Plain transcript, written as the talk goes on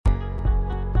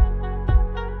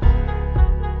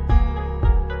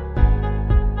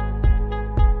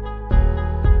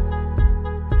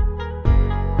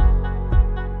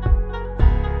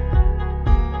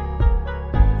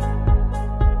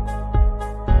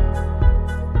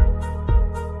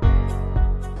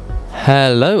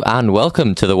Hello and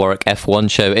welcome to the Warwick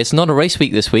F1 show. It's not a race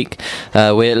week this week.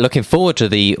 We're looking forward to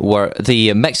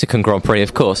the Mexican Grand Prix,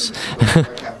 of course.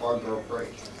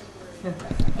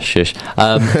 Shush.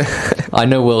 I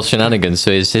know Will's shenanigans, so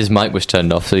his mic was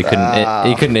turned off, so he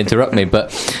couldn't interrupt me.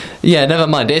 But yeah, never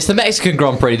mind. It's the Mexican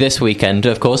Grand Prix this weekend,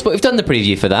 of course. But we've done the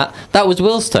preview for that. That was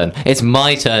Will's turn. It's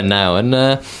my turn now, and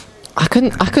I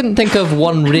couldn't think of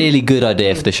one really good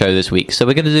idea for the show this week, so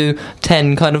we're going to do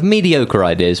 10 kind of mediocre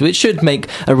ideas, which should make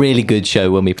a really good show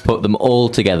when we put them all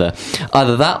together.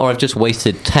 Either that, or I've just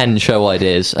wasted 10 show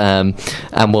ideas, and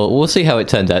we'll see how it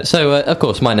turns out. So, of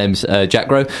course, my name's Jack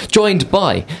Rowe, joined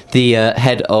by the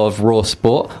head of Raw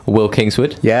Sport, Will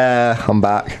Kingswood. Yeah, I'm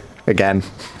back again.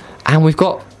 And we've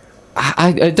got...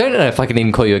 I don't know if I can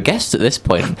even call you a guest at this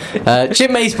point.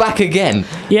 Jim May's back again.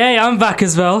 Yeah, I'm back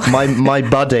as well. My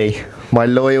buddy, my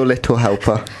loyal little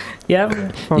helper.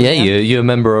 Yeah. You're a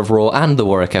member of Raw and the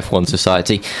Warwick F1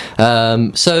 Society.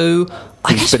 So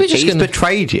I guess we're just going to... He's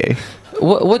betrayed you.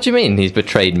 What do you mean he's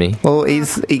betrayed me? Well,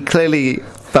 he clearly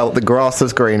felt the grass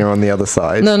was greener on the other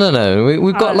side. No.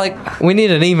 We've got we need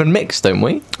an even mix, don't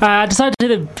we? I decided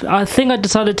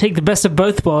to take the best of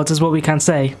both worlds, is what we can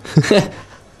say.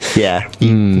 Yeah.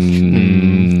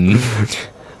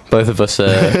 Both of us.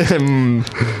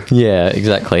 Yeah,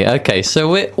 exactly. Okay,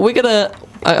 so we're gonna.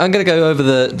 I'm gonna go over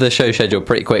the show schedule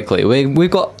pretty quickly.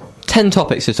 We've got 10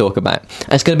 topics to talk about.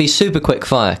 And it's going to be super quick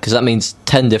fire because that means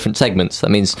 10 different segments.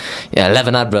 That means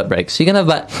 11 advert breaks. So you're going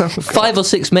to have about 5 or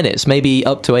 6 minutes, maybe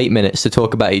up to 8 minutes to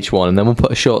talk about each one, and then we'll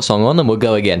put a short song on and we'll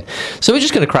go again. So we're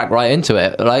just going to crack right into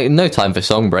it. Like, no time for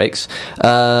song breaks.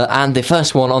 And the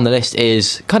first one on the list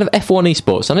is kind of F1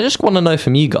 esports. And I just want to know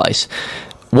from you guys,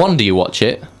 one, do you watch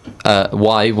it?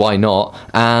 Why not?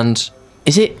 And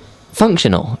is it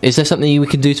functional? Is there something we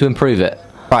can do to improve it?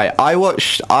 Right, I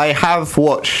watched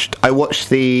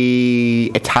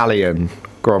the Italian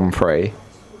Grand Prix,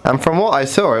 and from what I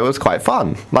saw, it was quite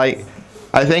fun. Like,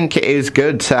 I think it is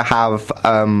good to have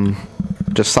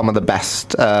just some of the best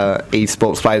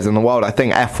esports players in the world. I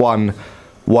think F1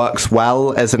 works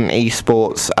well as an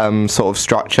esports sort of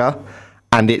structure,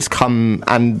 and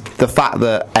the fact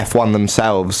that F1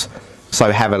 themselves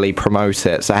so heavily promote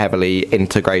it, so heavily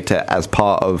integrate it as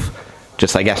part of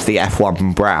just, I guess, the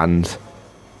F1 brand,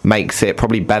 makes it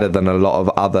probably better than a lot of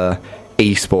other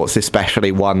esports,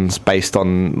 especially ones based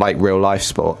on like real life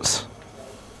sports.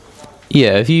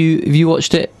 Yeah, have you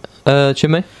watched it,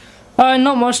 Jimmy?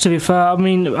 Not much, to be fair. I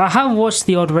mean, I have watched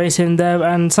the odd race in there,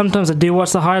 and sometimes I do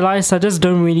watch the highlights. I just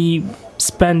don't really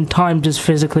spend time just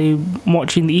physically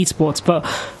watching the esports. But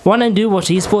when I do watch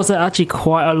esports, they're actually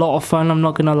quite a lot of fun, I'm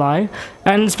not gonna lie.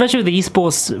 And especially with the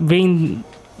esports being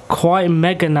quite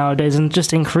mega nowadays and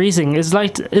just increasing, it's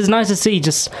nice to see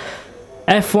just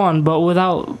F1 but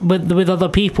with other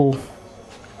people.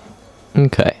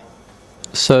 Okay,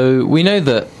 so we know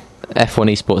that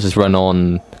F1 esports is run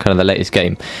on kind of the latest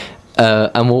game,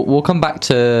 and we'll come back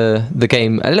to the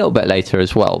game a little bit later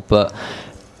as well, but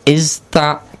is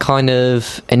that kind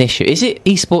of an issue? Is it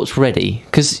esports ready?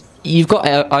 Because you've got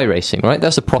iRacing, right?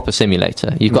 That's a proper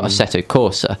simulator. You've got Assetto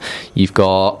Corsa. You've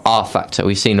got rFactor.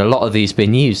 We've seen a lot of these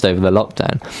being used over the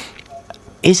lockdown.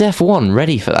 Is F1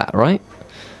 ready for that, right?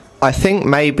 I think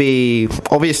maybe,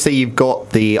 obviously you've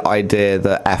got the idea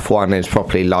that F1 is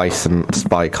properly licensed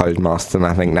by Codemasters, and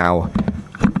I think now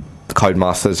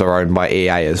Codemasters are owned by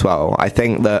EA as well. I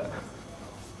think that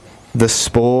the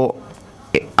sport,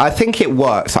 I think it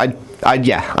works. I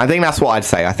think that's what I'd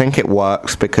say. I think it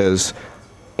works because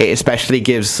it especially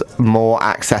gives more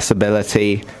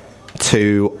accessibility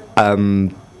to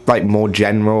like more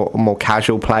general, more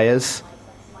casual players.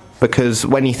 Because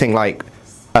when you think like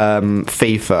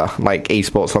FIFA, like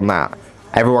esports on that,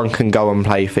 everyone can go and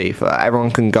play FIFA.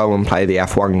 Everyone can go and play the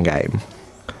F1 game.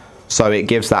 So it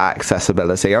gives that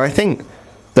accessibility. And I think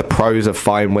the pros are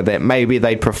fine with it. Maybe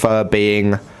they'd prefer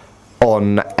being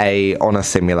on a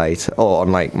simulator, or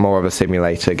on like more of a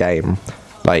simulator game,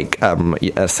 like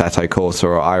Assetto Corsa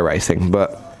or iRacing,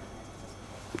 but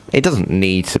it doesn't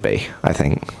need to be, I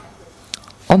think.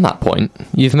 On that point,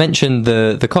 you've mentioned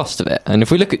the cost of it, and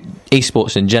if we look at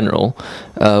esports in general,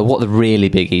 what are the really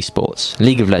big esports?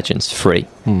 League of Legends, free.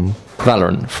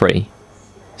 Valorant, free.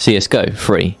 CSGO,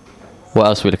 free. What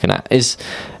else are we looking at? Is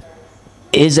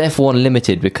F1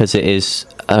 limited because it is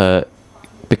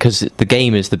because the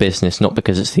game is the business, not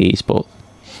because it's the esport?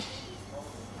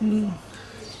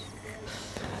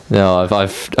 No,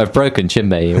 I've broken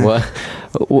Chinmay.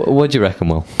 What do you reckon,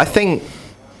 Will? I think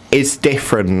it's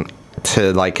different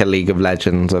to like a League of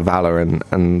Legends, a Valorant,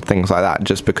 and things like that,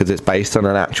 just because it's based on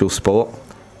an actual sport,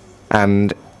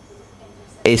 and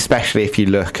especially if you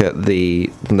look at the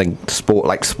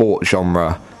sport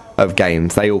genre of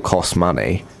games, they all cost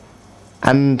money,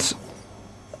 and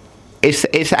it's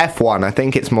F1. I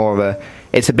think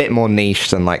it's a bit more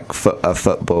niche than like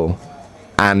football,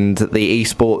 and the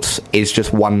esports is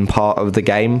just one part of the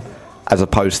game, as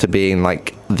opposed to being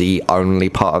like the only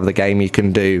part of the game. You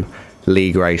can do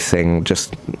league racing,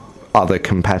 just other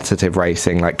competitive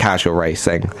racing like casual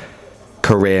racing,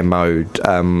 career mode,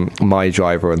 My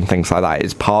Driver and things like that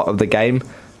is part of the game,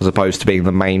 as opposed to being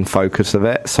the main focus of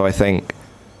it. So I think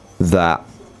that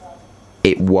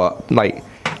it works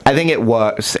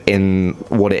in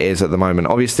what it is at the moment.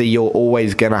 Obviously, you're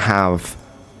always going to have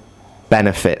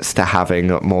benefits to having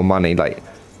more money. Like,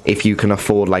 if you can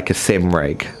afford like a sim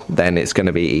rig, then it's going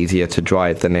to be easier to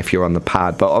drive than if you're on the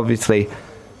pad. But obviously,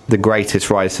 the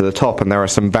greatest rise to the top, and there are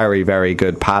some very, very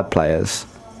good pad players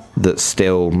that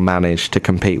still manage to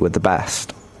compete with the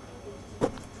best.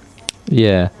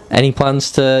 Yeah. Any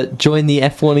plans to join the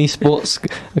F1 esports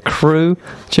crew,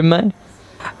 Chinmay?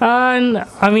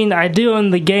 I mean, I do own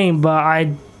the game, but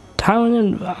I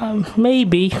haven't.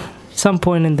 Maybe some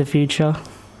point in the future.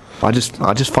 I just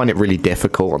find it really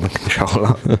difficult on the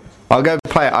controller.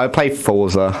 I play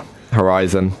Forza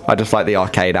Horizon. I just like the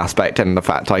arcade aspect and the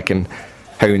fact I can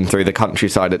hoon through the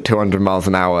countryside at 200 miles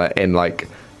an hour in like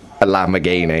a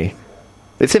Lamborghini.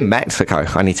 It's in Mexico.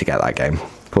 I need to get that game.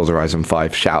 Forza Horizon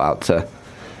 5. Shout out to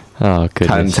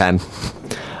Turn 10.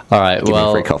 All right, Give me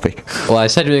a free copy. Well, I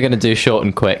said we were going to do short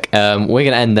and quick. We're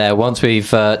going to end there once we've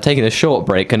taken a short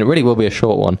break, and it really will be a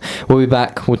short one. We'll be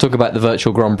back. We'll talk about the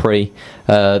virtual Grand Prix,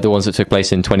 the ones that took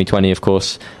place in 2020, of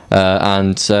course,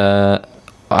 and the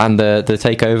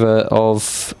takeover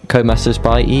of Codemasters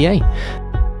by EA.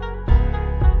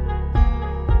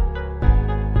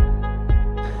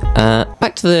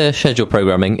 Back to the scheduled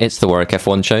programming. It's the Warwick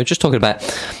F1 show, just talking about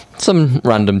some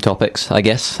random topics, I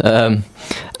guess.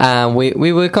 And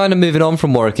we were kind of moving on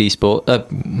from Warwick Esport.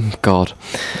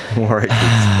 Warwick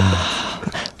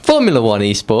Esport. Formula One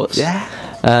Esports. Yeah.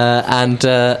 And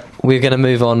we're going to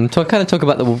move on to kind of talk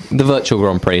about the virtual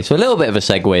Grand Prix. So a little bit of a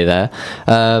segue there.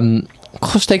 Of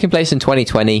course, taking place in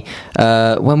 2020,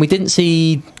 when we didn't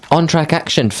see on-track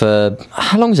action for,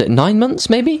 how long is it, 9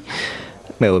 months maybe?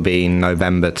 It will be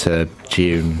November to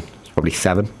June, probably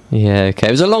 7. Yeah, okay.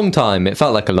 It was a long time. It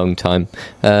felt like a long time.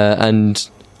 And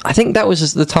I think that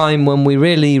was the time when we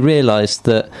really realised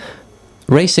that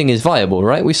racing is viable,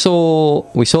 right? We saw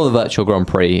the virtual Grand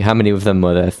Prix. How many of them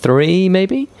were there? 3,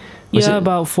 maybe?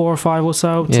 About 4 or 5 or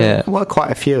so. Yeah. Well, quite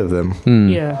a few of them.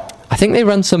 Yeah. I think they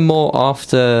ran some more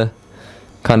after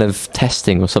kind of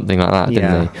testing or something like that,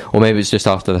 didn't they? Or maybe it's just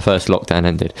after the first lockdown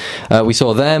ended. We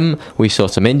saw them. We saw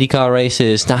some IndyCar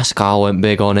races. NASCAR went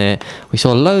big on it. We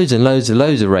saw loads and loads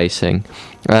of racing.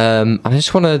 I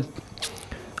just want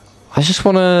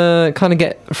to kind of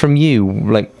get from you,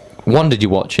 like, one, did you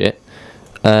watch it,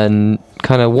 and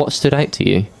kind of what stood out to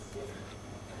you?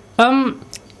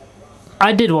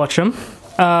 I did watch them.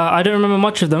 I don't remember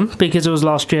much of them because it was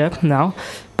last year now,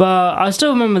 but I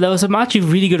still remember there was some actually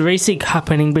really good racing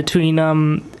happening between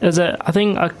I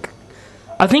think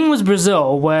it was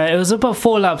Brazil, where it was about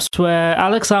 4 laps where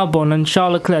Alex Albon and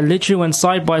Charles Leclerc literally went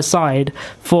side by side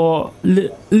for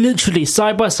literally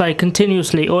side by side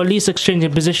continuously, or at least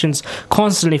exchanging positions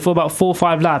constantly for about 4 or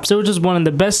 5 laps. It was just one of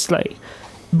the best, like,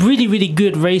 really, really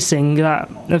good racing that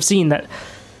I've seen. That.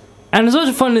 And it's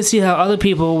also fun to see how other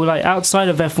people, like, outside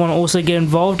of F1 also get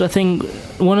involved. I think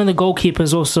one of the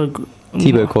goalkeepers also...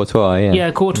 Thibaut Courtois, yeah.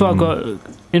 Yeah, Courtois got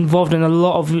involved in a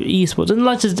lot of esports. And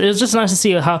it was just nice to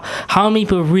see how many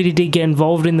people really did get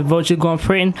involved in the virtual Grand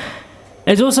Prix. And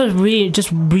it's also really nice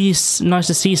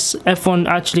to see F1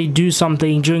 actually do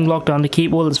something during lockdown to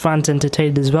keep all its fans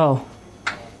entertained as well.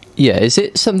 Yeah, is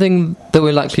it something that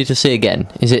we're likely to see again?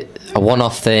 Is it a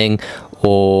one-off thing,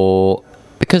 or...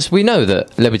 Because we know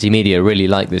that Liberty Media really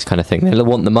like this kind of thing. They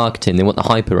want the marketing, they want the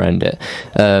hype around it.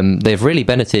 They've really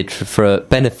benefited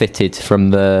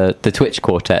from the Twitch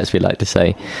quartet, as we like to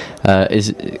say.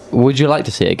 Would you like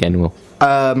to see it again, Will?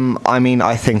 I mean,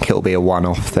 I think it'll be a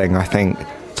one-off thing. I think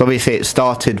so. Obviously, it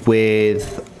started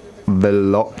with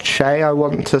Veloce, I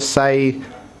want to say,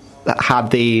 that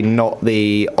had not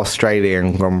the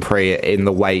Australian Grand Prix in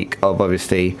the wake of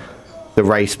obviously the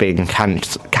race being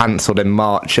cancelled in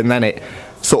March, and then it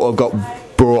sort of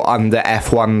got brought under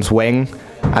F1's wing,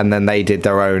 and then they did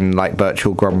their own like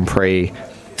virtual Grand Prix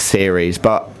series.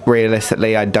 But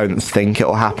realistically, I don't think it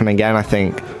will happen again. I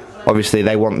think obviously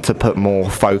they want to put more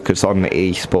focus on the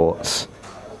esports,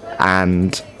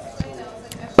 and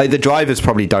like the drivers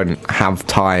probably don't have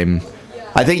time.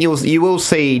 I think you will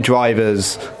see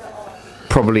drivers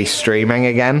probably streaming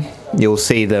again. You'll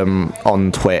see them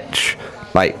on Twitch,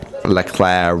 like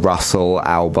Leclerc, Russell,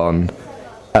 Albon,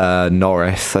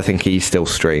 Norris. I think he still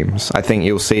streams. I think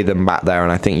you'll see them back there,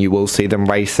 and I think you will see them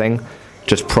racing,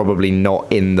 just probably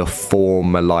not in the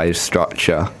formalised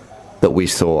structure that we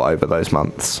saw over those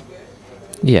months.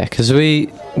 Yeah, because we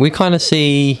kind of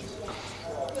see,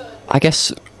 I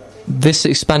guess, this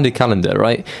expanded calendar,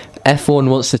 right? F1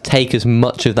 wants to take as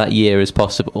much of that year as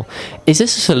possible. Is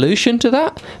this a solution to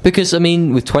that? Because, I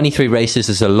mean, with 23 races,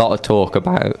 there's a lot of talk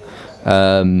about,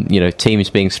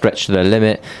 teams being stretched to their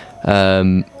limit.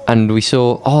 And we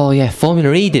saw,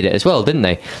 Formula E did it as well, didn't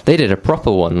they? They did a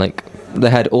proper one. Like, they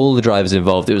had all the drivers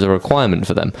involved. It was a requirement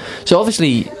for them. So,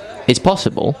 obviously, it's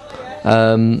possible.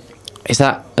 Is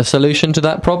that a solution to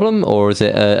that problem? Or is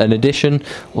it an addition?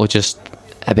 Or just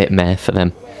a bit meh for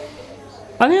them?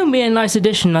 I think it would be a nice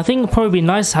addition. I think it would probably be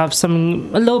nice to have something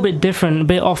a little bit different, a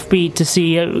bit offbeat, to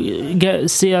see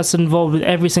us involved with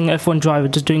every single F1 driver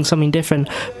just doing something different.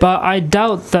 But I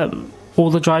doubt that all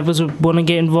the drivers would want to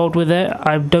get involved with it.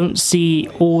 I don't see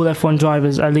all F1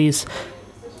 drivers, at least,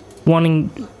 willing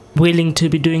to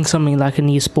be doing something like an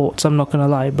esports, I'm not going to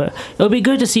lie. But it'll be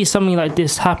good to see something like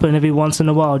this happen every once in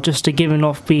a while, just to give an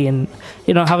offbeat and,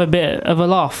 have a bit of a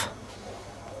laugh.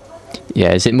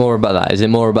 Yeah, is it more about that? Is it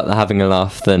more about the having a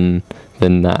laugh than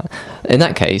that? In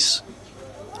that case,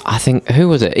 I think, who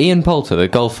was it? Ian Poulter, the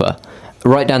golfer,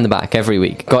 right down the back every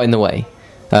week, got in the way.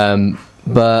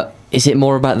 But is it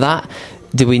more about that?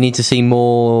 Do we need to see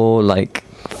more, like,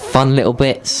 fun little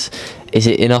bits? Is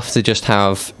it enough to just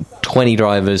have 20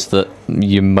 drivers that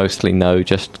you mostly know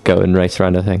just go and race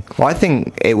around a thing? Well, I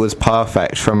think it was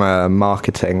perfect from a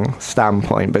marketing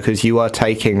standpoint, because you are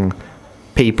taking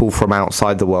people from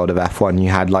outside the world of F1. You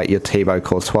had like your Thibaut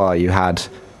Courtois, you had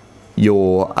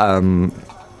your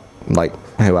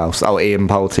who else? Oh, Ian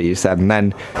Poulter, you said, and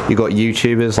then you got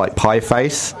YouTubers like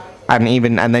Pieface, and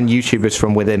then YouTubers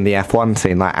from within the F1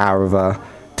 scene like Arava,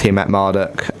 T-Mac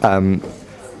Marduk,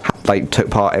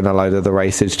 took part in a load of the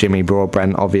races. Jimmy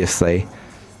Broadbent, obviously,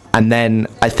 and then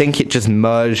I think it just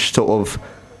merged sort of.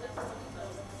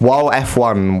 While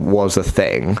F1 was a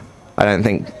thing, I don't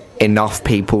think enough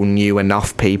people knew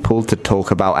enough people to talk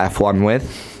about F1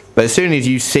 with. But as soon as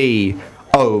you see,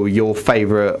 your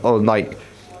favourite, or like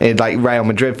Real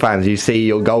Madrid fans, you see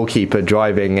your goalkeeper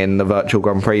driving in the virtual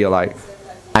Grand Prix, you're like,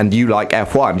 and you like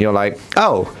F1, you're like,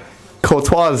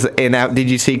 Courtois did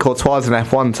you see Courtois in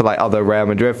F1 to like other Real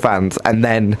Madrid fans? And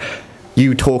then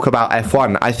you talk about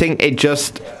F1. I think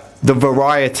the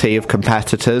variety of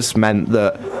competitors meant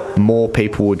that more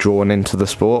people were drawn into the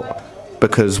sport,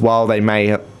 because while they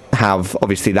may have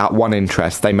obviously that one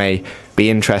interest, they may be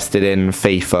interested in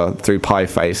FIFA through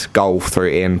Pieface, golf through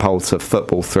Ian Poulter,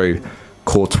 football through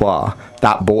Courtois.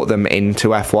 That brought them into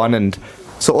F1 and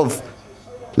sort of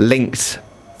linked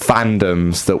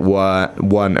fandoms that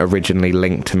weren't originally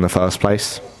linked in the first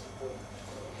place.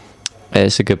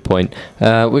 It's a good point.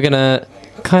 We're going to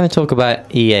kind of talk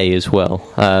about EA as well.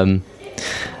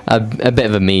 A bit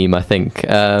of a meme, I think.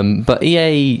 But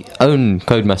EA own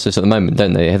Codemasters at the moment,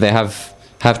 don't they? They have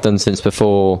done since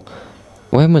before.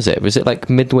 When was it? Was it like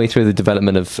midway through the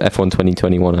development of F1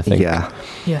 2021, I think? Yeah.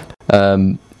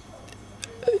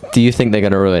 Do you think they're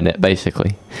going to ruin it,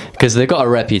 basically? Because they've got a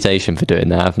reputation for doing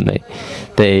that, haven't they?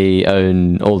 They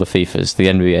own all the FIFAs, the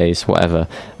NBAs, whatever.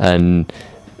 And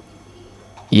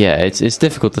yeah, it's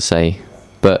difficult to say.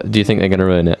 But do you think they're going to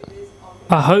ruin it?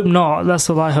 I hope not. That's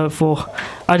what I hope for.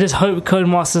 I just hope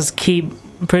Codemasters keep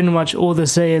pretty much all the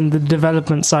say in the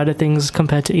development side of things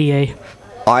compared to EA.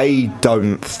 I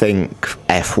don't think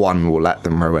F1 will let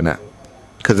them ruin it,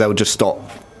 because they'll just stop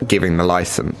giving the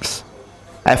license.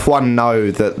 F1 know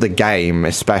that the game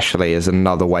especially is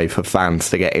another way for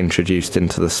fans to get introduced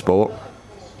into the sport.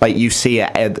 Like, you see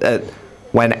it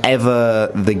whenever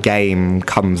the game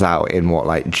comes out in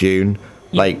June,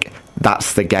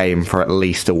 that's the game for at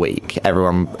least a week.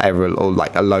 Everyone, or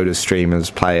like a load of streamers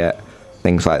play it,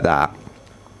 things like that.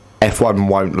 F1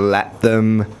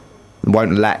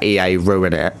 won't let EA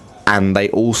ruin it, and they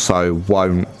also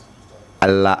won't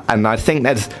allow. And I think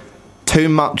there's too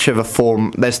much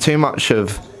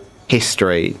of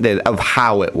history of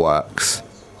how it works.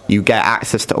 You get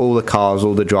access to all the cars,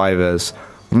 all the drivers.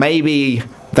 Maybe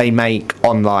they make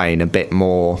online a bit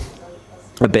more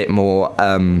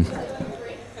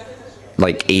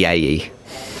like EA-y.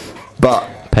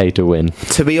 But pay to win.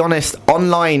 To be honest,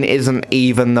 online isn't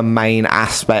even the main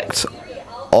aspect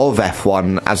of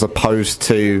F1 as opposed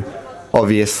to,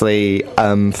 obviously,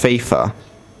 FIFA.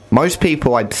 Most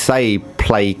people, I'd say,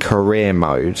 play career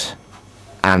mode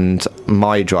and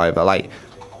My Driver. Like,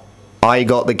 I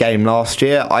got the game last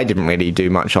year. I didn't really do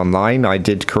much online. I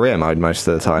did career mode most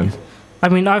of the time. I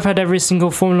mean, I've had every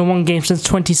single Formula 1 game since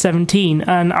 2017,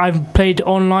 and I've played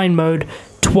online mode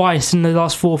twice in the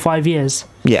last 4 or 5 years.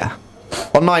 Yeah.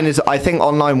 I think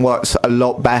online works a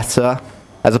lot better.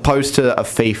 As opposed to a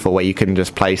FIFA where you can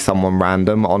just play someone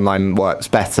random, online works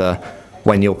better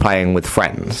when you're playing with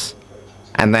friends.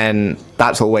 And then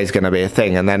that's always going to be a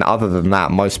thing. And then other than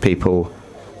that, most people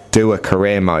do a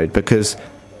career mode because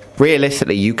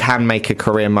realistically you can make a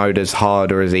career mode as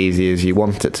hard or as easy as you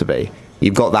want it to be.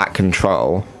 You've got that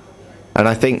control. And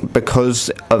I think because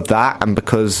of that and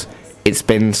because it's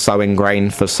been so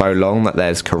ingrained for so long that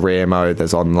there's career mode,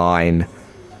 there's online,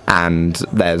 and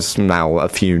there's now a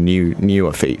few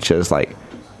newer features, like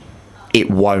it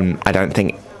won't, I don't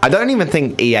even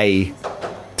think EA,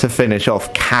 to finish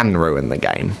off, can ruin the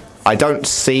game. I don't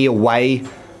see a way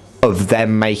of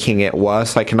them making it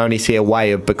worse. I can only see a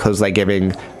way of, because they're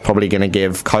probably going to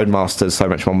give Codemasters so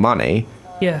much more money,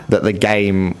 that the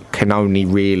game can only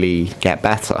really get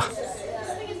better.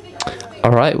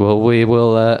 All right, well,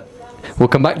 we'll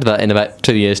come back to that in about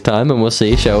 2 years' time, and we'll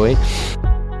see, shall we?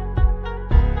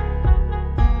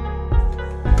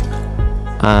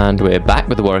 And we're back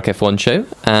with the Warwick F1 show,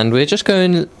 and we're just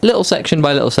going little section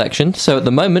by little section. So at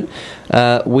the moment,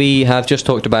 we have just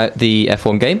talked about the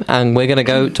F1 game, and we're going to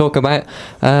go talk about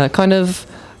kind of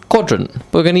Quadrant.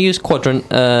 We're going to use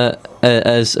Quadrant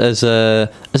as a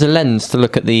lens to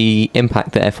look at the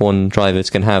impact that F1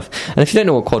 drivers can have. And if you don't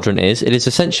know what Quadrant is, it is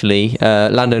essentially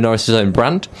Lando Norris's own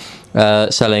brand,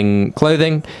 selling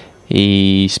clothing.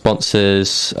 He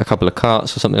sponsors a couple of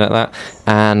karts or something like that,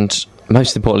 and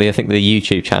most importantly, I think the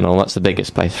YouTube channel, that's the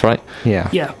biggest place, right?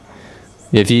 Yeah.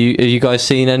 Have you guys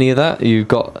seen any of that?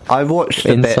 I've watched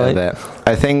a bit of it.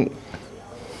 I think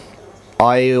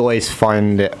I always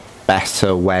find it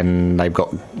better when they've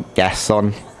got guests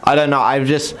on. I don't know, I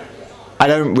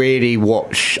didn't really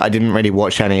watch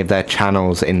any of their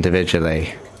channels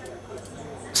individually.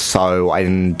 So I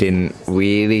didn't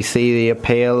really see the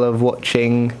appeal of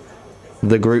watching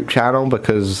the group channel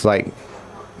because, like,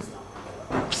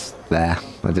 I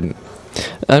didn't.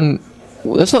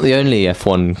 That's not the only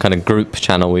F1 kind of group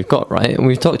channel we've got, right? And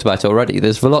we've talked about it already.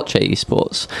 There's Veloce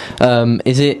Esports.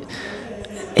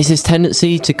 Is this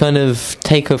tendency to kind of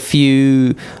take a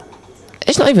few?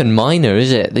 It's not even minor,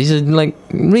 is it? These are like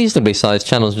reasonably sized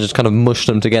channels and just kind of mush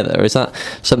them together. Is that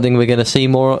something we're going to see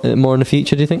more in the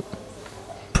future, do you think?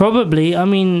 Probably. I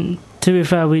mean, to be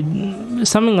fair,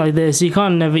 something like this, you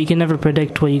can never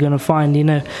predict what you're going to find. You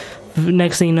know,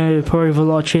 next thing you know, probably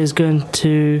Veloce is going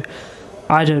to,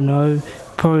 I don't know,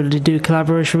 probably do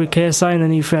collaboration with KSI, and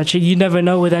then you never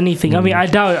know with anything. I mean, I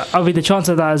doubt. I mean, the chance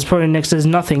of that is probably next to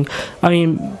nothing. I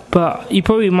mean, but you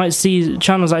probably might see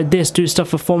channels like this do stuff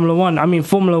for Formula One. I mean,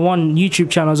 Formula One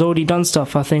YouTube channel has already done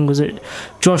stuff. I think was it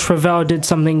Josh Ravel did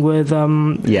something with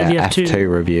F2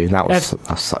 review. That's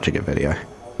such a good video.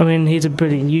 I mean, he's a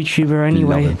brilliant YouTuber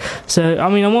anyway. So, I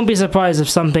mean, I won't be surprised if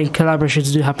something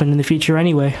collaborations do happen in the future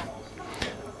anyway.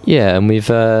 Yeah, and we've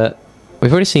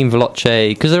already seen Veloce,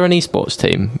 because they're an esports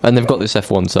team, and they've got this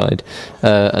F1 side,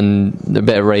 and a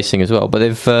bit of racing as well, but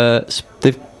they've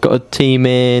got a team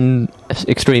in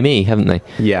Extreme E, haven't they?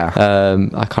 Yeah.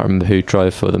 I can't remember who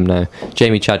drove for them now.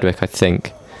 Jamie Chadwick, I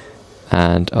think.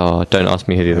 And, don't ask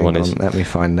me who the other one is. Let me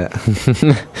find it.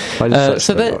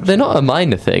 So they're not a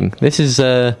minor thing. This is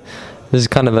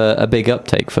kind of a big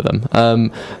uptake for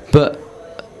them. But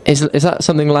is that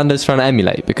something Lando's trying to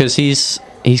emulate? Because he's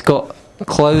got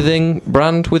clothing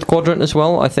brand with Quadrant as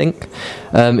well, I think.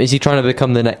 Is he trying to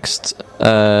become the next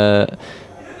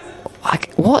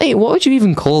what would you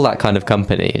even call that kind of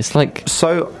company? It's like,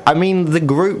 so I mean, the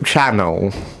group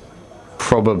channel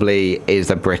probably is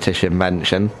a British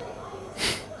invention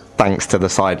thanks to the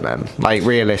Sidemen, like,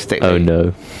 realistically. Oh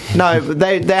no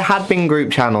there had been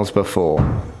group channels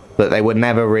before, but they were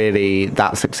never really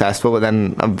that successful. But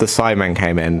then the Sidemen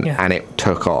came in, and it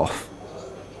took off.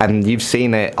 And you've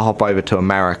seen it hop over to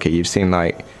America. You've seen,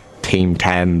 like, Team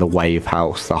 10, the Wave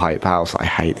House, the Hype House. I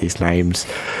hate these names.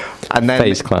 And then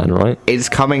FaZe Clan, right? It's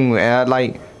coming,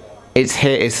 it's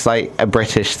here. It's like a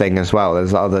British thing as well.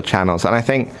 There's other channels, and I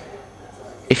think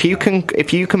if you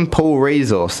can pull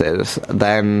resources,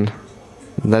 then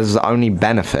there's only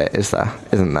benefit,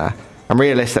 isn't there? And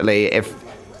realistically, if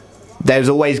there's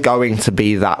always going to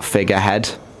be that figurehead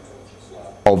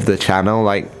of the channel,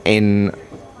 like in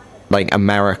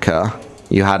America,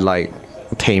 you had like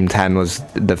Team 10 was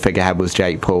the figurehead was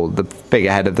Jake Paul, the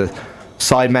figurehead of the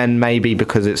Sidemen, maybe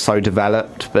because it's so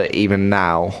developed, but even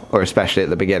now, or especially at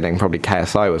the beginning, probably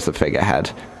KSI was the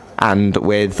figurehead, and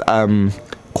with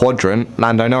Quadrant,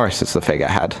 Lando Norris is the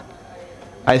figurehead.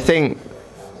 I think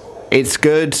it's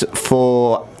good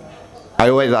for. I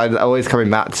always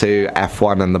coming back to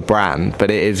F1 and the brand,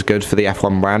 but it is good for the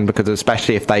F1 brand because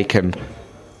especially if they can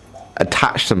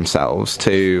attach themselves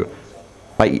to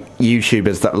like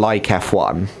YouTubers that like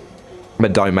F1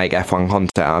 but don't make F1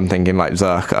 content. I'm thinking like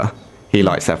Zerka. He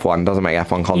likes F1, doesn't make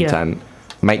F1 content,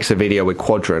 makes a video with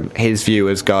Quadrant. His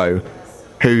viewers go,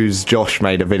 who's Josh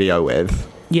made a video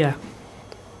with? Yeah.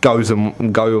 Go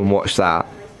and watch that.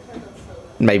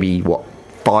 Maybe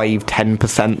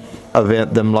 5-10% of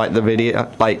them like the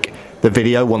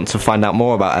video, want to find out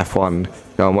more about F1,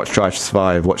 go and watch Drive to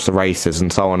Survive, watch the races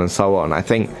and so on and so on. I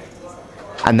think,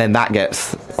 and then that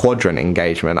gets Quadrant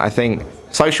engagement. I think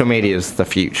social media is the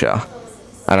future,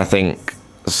 and I think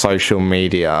social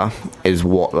media is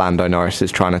what Lando Norris is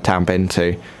trying to tap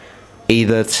into,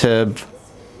 either to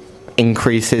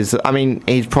increases. I mean,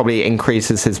 he probably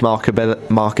increases his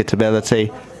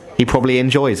marketability. He probably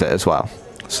enjoys it as well.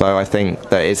 So I think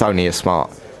that it's only a smart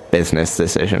business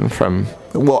decision from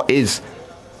what is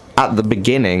at the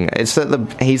beginning. He's at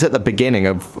the beginning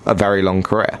of a very long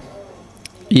career.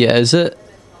 Yeah, is there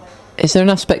an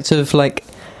aspect of like,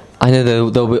 I know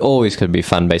there'll be always going to be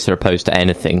fan base that are opposed to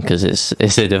anything because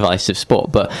it's a divisive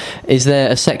sport, but is there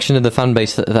a section of the fan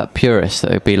base that purist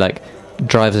that would be like,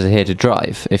 drivers are here to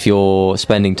drive? If you're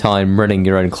spending time running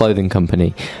your own clothing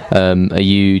company, are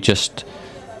you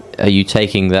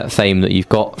taking that fame that you've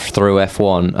got through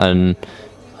F1 and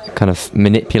kind of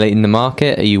manipulating the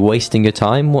market? Are you wasting your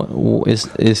time? What is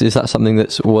that something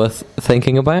that's worth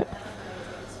thinking about?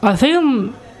 I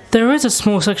think there is a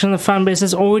small section of the fan base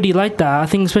that's already like that. I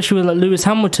think especially with like Lewis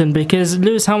Hamilton, because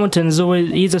Lewis Hamilton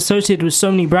he's associated with so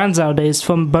many brands nowadays,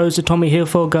 from Bose to Tommy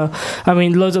Hilfiger. I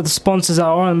mean, loads of the sponsors that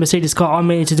are on a Mercedes car are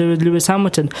made to do with Lewis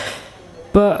Hamilton.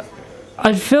 But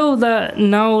I feel that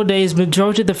nowadays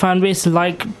majority of the fan base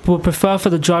would prefer for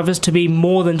the drivers to be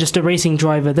more than just a racing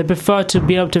driver. They prefer to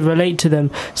be able to relate to them.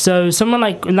 So someone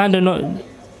like Lando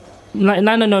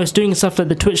Norris doing stuff like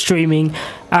the Twitch streaming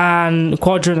and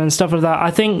Quadrant and stuff like that,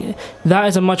 I think that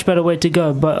is a much better way to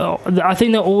go. But I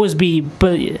think there will always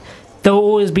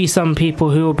be some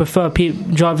people who will prefer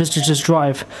drivers to just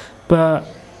drive. But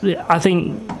I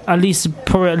think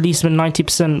probably at least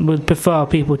 90% would prefer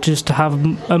people just to have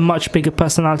a much bigger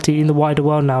personality in the wider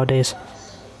world nowadays.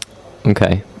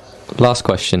 Okay, last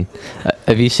question.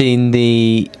 Have you seen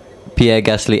the Pierre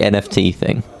Gasly NFT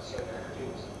thing?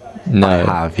 No. I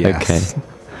have, yes. Okay.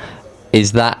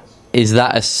 Is that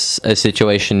a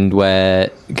situation where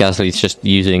Gasly's just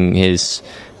using his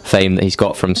fame that he's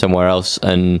got from somewhere else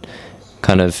and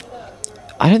kind of,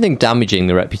 I don't think damaging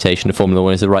the reputation of Formula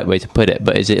 1 is the right way to put it,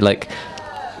 but is it like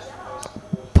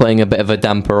putting a bit of a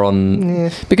damper on? Yeah.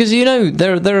 Because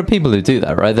there are people who do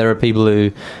that, right? There are people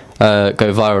who go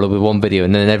viral with one video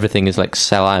and then everything is like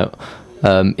sell out.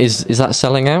 Is that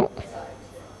selling out?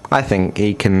 I think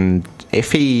he can,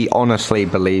 if he honestly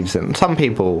believes in. Some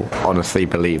people honestly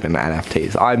believe in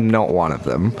NFTs. I'm not one of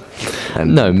them.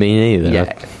 And no, me neither.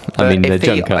 Yeah. I mean, they're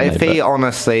junk, aren't if he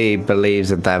honestly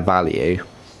believes in their value,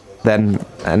 then,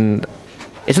 and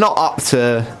it's not up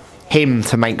to him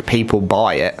to make people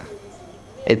buy it.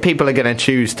 If people are going to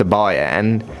choose to buy it,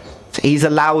 and he's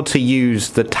allowed to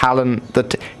use the talent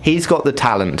that he's got, the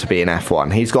talent to be in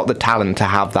F1. He's got the talent to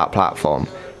have that platform,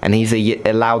 and he's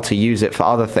allowed to use it for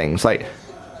other things. Like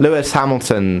Lewis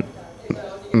Hamilton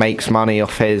makes money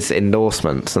off his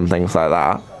endorsements and things like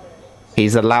that.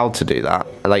 He's allowed to do that.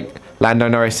 Like Lando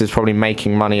Norris is probably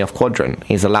making money off Quadrant.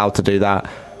 He's allowed to do that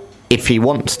if he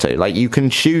wants to. Like, you can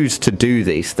choose to do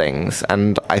these things,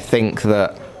 and I think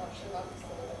that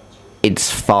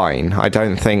it's fine. I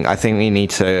think we need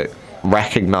to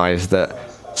recognise that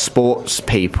sports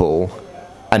people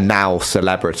are now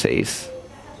celebrities.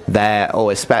 A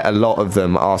lot of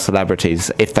them are celebrities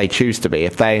if they choose to be.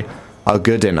 If they are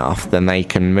good enough, then they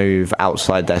can move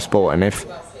outside their sport. And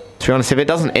to be honest, if it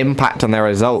doesn't impact on their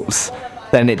results,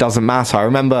 then it doesn't matter. I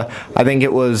remember, I think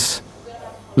it was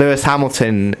Lewis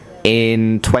Hamilton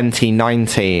in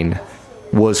 2019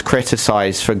 was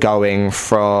criticised for going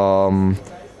from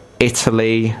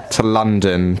Italy to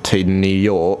London to New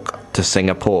York to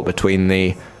Singapore between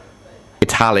the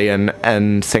Italian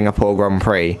and Singapore Grand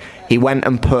Prix. He went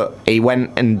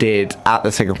and did at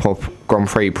the Singapore Grand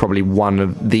Prix probably one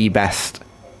of the best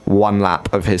one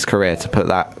lap of his career to put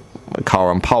that car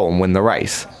on pole and win the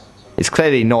race. It's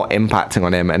clearly not impacting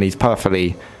on him, and he's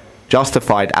perfectly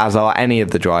justified, as are any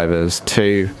of the drivers,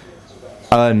 to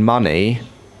earn money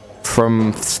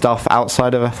from stuff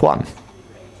outside of F1.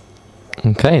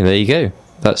 Okay, there you go.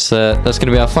 That's going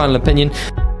to be our final opinion.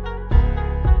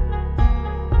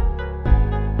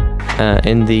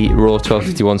 In the Raw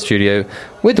 1251 studio,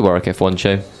 with the Warwick F1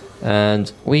 show,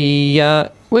 and we're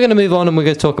going to move on, and we're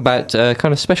going to talk about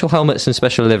kind of special helmets and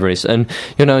special liveries. And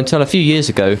until a few years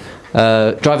ago,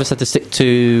 drivers had to stick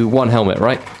to one helmet,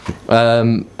 right?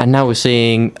 And now we're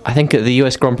seeing, I think at the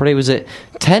US Grand Prix, was it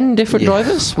 10 different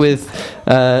drivers with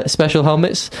special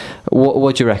helmets?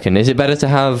 What do you reckon? Is it better to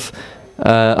have?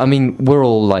 I mean, we're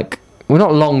all like, we're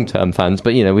not long-term fans,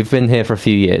 but we've been here for a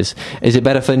few years. Is it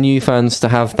better for new fans to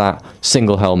have that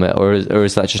single helmet, or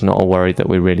is that just not a worry that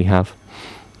we really have?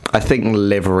 I think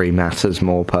livery matters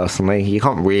more personally. You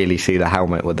can't really see the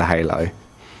helmet with the halo.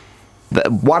 The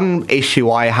one issue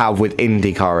I have with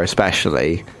IndyCar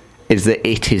especially is that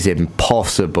it is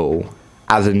impossible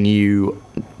as a new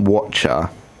watcher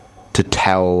to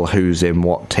tell who's in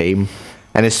what team.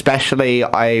 And especially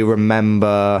I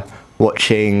remember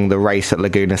watching the race at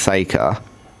Laguna Seca.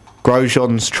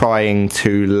 Grosjean's trying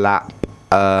to lap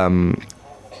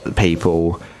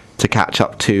people to catch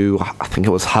up to, I think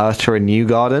it was Herta and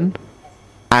Newgarden,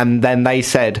 and then they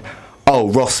said,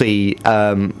 "Oh, Rossi's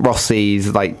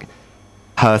like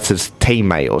Herta's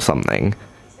teammate or something,"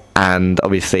 and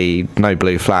obviously no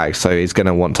blue flag, so he's going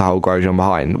to want to hold Grosjean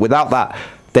behind. Without that,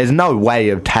 there's no way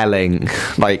of telling.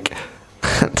 Like,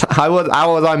 how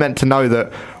was I meant to know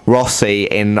that Rossi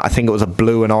in, I think it was a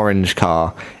blue and orange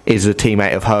car, is a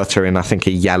teammate of Herta in, I think,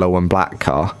 a yellow and black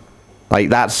car? Like,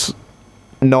 that's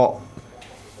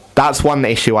one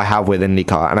issue I have with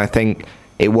IndyCar, and I think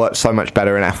it works so much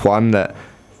better in F1 that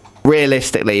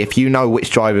realistically, if you know which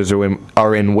drivers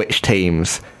are in which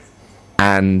teams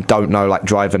and don't know like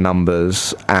driver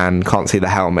numbers and can't see the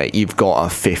helmet, you've got a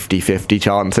 50-50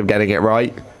 chance of getting it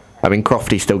right. I mean,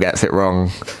 Crofty still gets it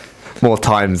wrong more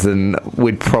times than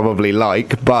we'd probably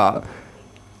like, but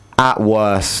at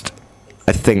worst,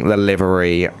 I think the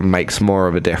livery makes more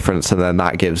of a difference, and then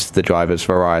that gives the drivers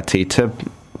variety to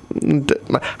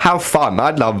have fun.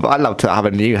 I'd love to have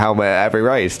a new helmet at every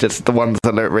race, just the ones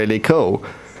that look really cool.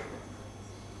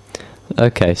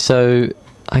 Okay, so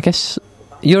I guess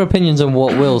your opinions on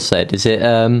what Will said. Is it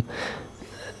no,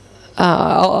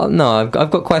 I've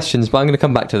got questions, but I'm going to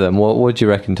come back to them. What do you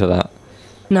reckon to that?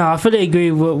 No, I fully agree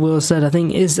with what Will said. I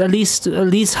think is at least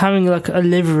having like a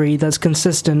livery that's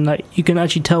consistent, like you can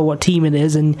actually tell what team it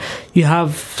is, and you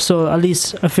have at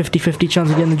least a 50-50 chance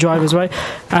of getting the drivers right.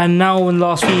 And now in the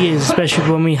last few years,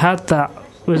 especially when we had that,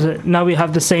 now we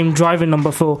have the same driver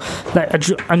number for like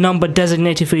a number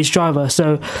designated for each driver.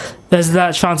 So there's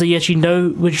that chance that you actually know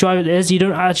which driver it is. You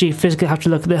don't actually physically have to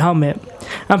look at the helmet.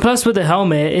 And plus, with the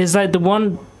helmet, is like the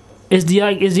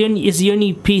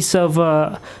only piece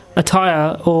of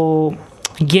attire or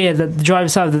gear that the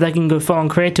drivers have that they can go full on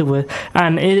creative with,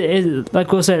 and it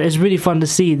like Will said, it's really fun to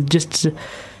see just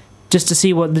to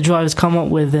see what the drivers come up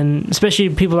with, and especially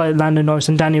people like Lando Norris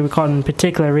and Daniel Ricciardo in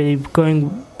particular really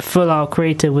going full out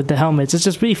creative with the helmets. It's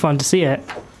just really fun to see it.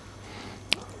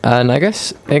 And I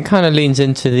guess it kind of leans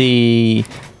into the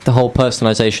whole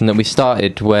personalisation that we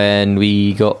started when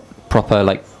we got proper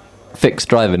like fixed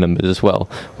driver numbers as well.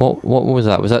 What was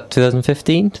that? Was that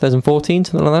 2015, 2014,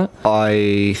 something like that?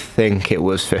 I think it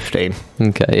was 15.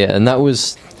 Okay, yeah, and that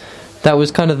was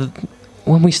kind of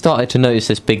when we started to notice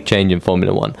this big change in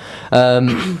Formula One.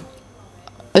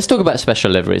 Let's talk about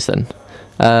special liveries then.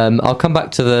 I'll come back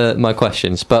to my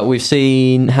questions, but we've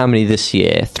seen how many this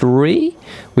year? 3?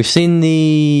 We've seen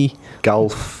the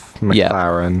Gulf,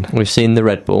 McLaren. Yeah. We've seen the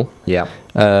Red Bull. Yeah.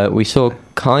 We saw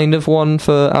kind of one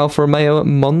for Alfa Romeo at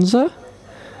Monza.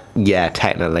 Yeah,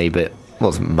 technically, but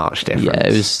wasn't much difference. Yeah,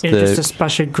 it was just a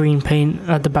splash of green paint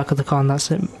at the back of the car, and that's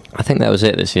it. I think that was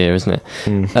it this year, isn't it?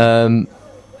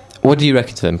 What do you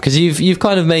reckon to them? Because you've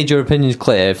kind of made your opinions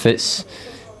clear. If it's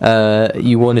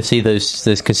you want to see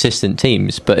those consistent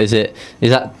teams, but is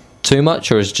that too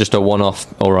much, or is it just a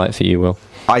one-off all right for you, Will?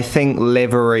 I think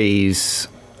liveries,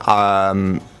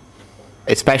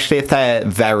 especially if they're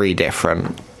very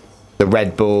different, the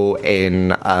Red Bull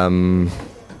in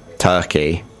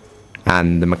Turkey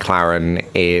and the McLaren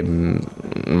in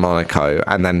Monaco,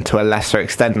 and then to a lesser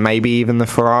extent maybe even the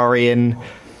Ferrari in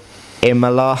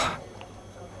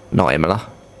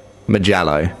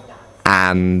Mugello,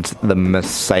 and the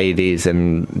Mercedes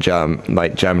in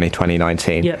Germany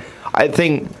 2019. Yeah. I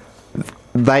think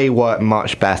they work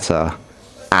much better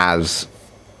as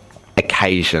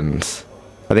occasions.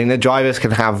 I think the drivers can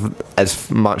have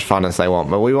as much fun as they want,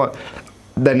 but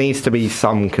there needs to be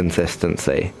some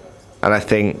consistency. And I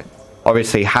think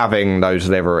obviously having those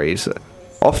liveries,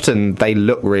 often they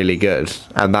look really good,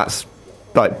 and that's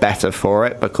like better for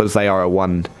it because they are a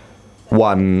one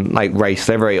like race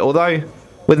livery. Although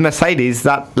with Mercedes,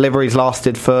 that livery's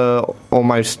lasted for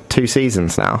almost 2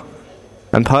 seasons now.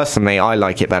 And personally, I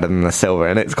like it better than the silver.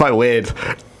 And it's quite weird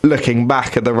looking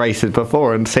back at the races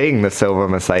before and seeing the silver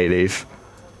Mercedes.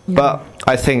 Yeah. But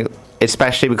I think,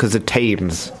 especially because the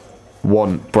teams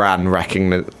want brand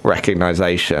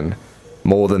recognition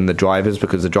more than the drivers,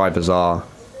 because the drivers are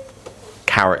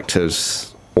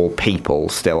characters or people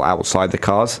still outside the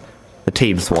cars. The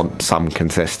teams want some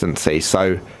consistency.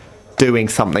 So doing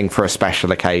something for a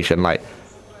special occasion, like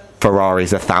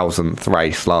Ferrari's 1,000th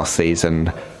race last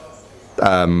season,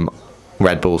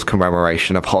 Red Bull's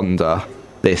commemoration of Honda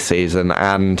this season,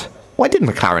 and why didn't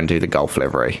McLaren do the Golf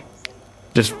livery?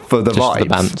 Just for the vibes. For the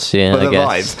bants, yeah, for the I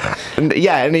guess. vibes. And,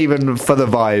 yeah, and even for the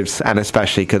vibes, and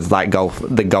especially because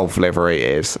the Golf livery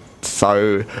is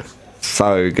so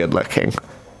good looking.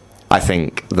 I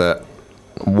think that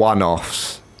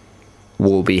one-offs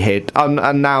will be hit,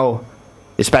 and now,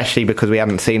 especially because we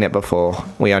hadn't seen it before,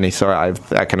 we only saw it.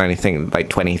 I can only think like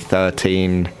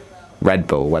 2013 Red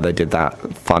Bull, where they did that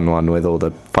fun one with all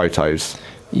the photos.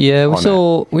 Yeah,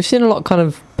 we've seen a lot of kind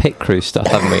of pit crew stuff,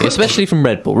 haven't we? Especially from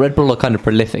Red Bull. Red Bull are kind of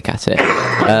prolific at it.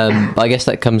 I guess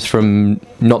that comes from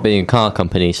not being a car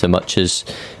company so much as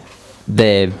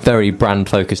they're very brand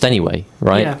focused anyway,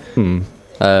 right?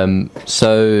 Yeah.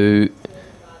 So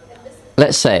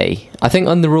let's say, I think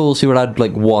on the rules you would add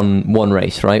like one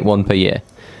race, right? One per year.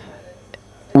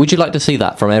 Would you like to see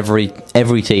that from every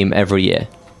team every year?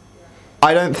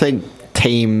 I don't think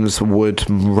teams would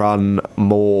run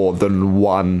more than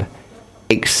one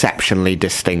exceptionally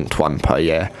distinct one per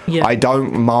year. Yeah. I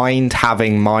don't mind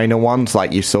having minor ones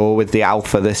like you saw with the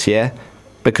Alpha this year,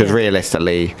 because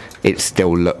realistically it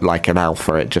still looked like an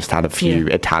Alpha. It just had a few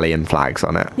Italian flags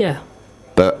on it. Yeah.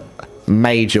 But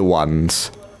major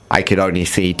ones, I could only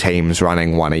see teams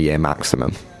running one a year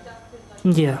maximum.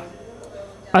 Yeah.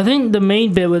 I think the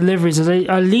main bit with liveries is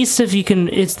at least if you can,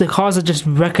 it's the cars are just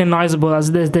recognizable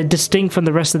as they're distinct from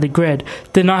the rest of the grid.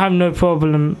 Then I have no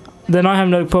problem. Then I have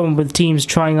no problem with teams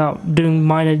trying out doing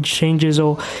minor changes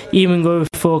or even go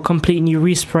for a complete new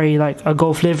respray like a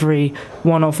Golf livery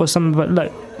one-off or something. But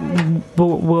like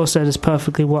Will said, is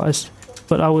perfectly what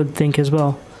I would think as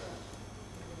well.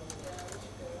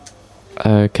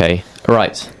 Okay,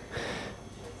 right.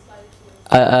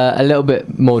 A little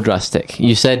bit more drastic.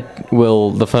 You said,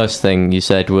 Will, the first thing you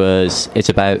said was it's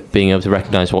about being able to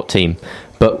recognise what team.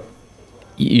 But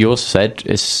you also said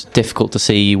it's difficult to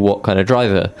see what kind of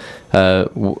driver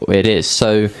it is.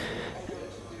 So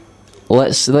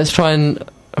let's try and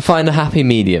find a happy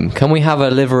medium. Can we have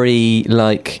a livery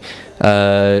like,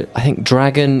 I think,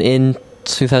 Dragon in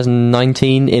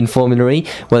 2019 in Formula E,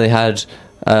 where they had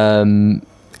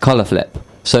colour flip?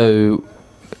 So...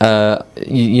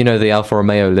 you know, the Alfa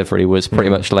Romeo livery was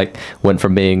pretty much like went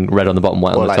from being red on the bottom,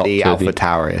 white on the like top. The Alpha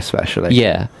Tauri, especially.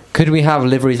 Yeah, could we have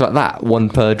liveries like that, one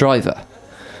per driver?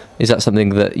 Is that something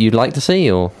that you'd like to see,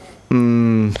 or?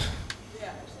 Then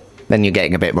you're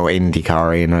getting a bit more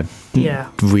IndyCar, and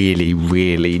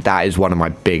really, that is one of my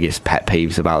biggest pet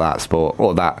peeves about that sport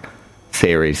or that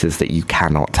series, is that you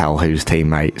cannot tell who's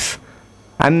teammates,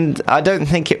 and I don't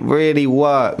think it really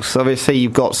works. Obviously,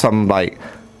 you've got some like.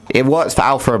 It works for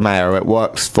Alfa Romeo, it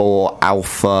works for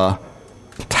Alpha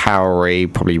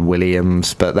Tauri, probably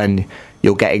Williams, but then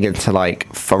you're getting into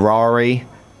like Ferrari,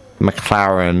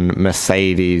 McLaren,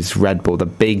 Mercedes, Red Bull, the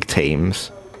big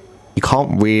teams. You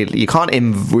can't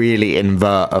really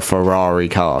invert a Ferrari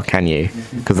car, can you?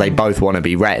 Because they both want to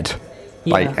be red,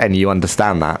 and you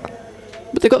understand that.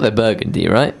 But they got their burgundy,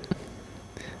 right?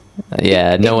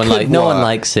 Yeah, no one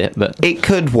likes it, but it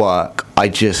could work. I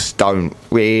just don't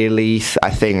really.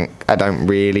 I don't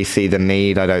really see the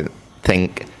need. I don't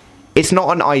think it's not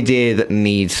an idea that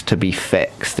needs to be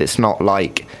fixed. It's not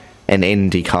like an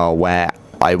IndyCar where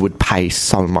I would pay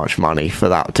so much money for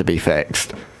that to be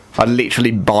fixed. I'd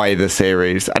literally buy the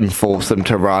series and force them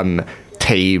to run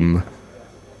team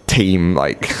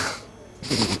like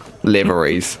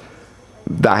liveries.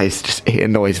 That is just, it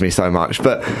annoys me so much.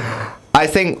 But I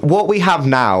think what we have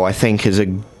now, is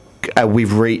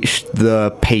we've reached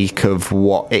the peak of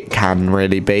what it can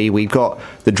really be. We've got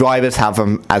the drivers have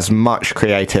as much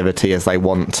creativity as they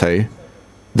want to.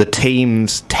 The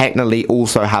teams technically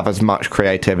also have as much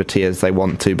creativity as they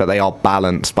want to, but they are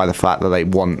balanced by the fact that they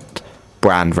want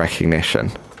brand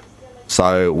recognition.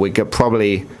 So we could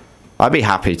probably, I'd be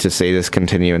happy to see this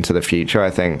continue into the future. I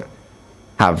think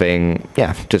having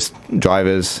just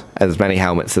drivers as many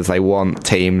helmets as they want,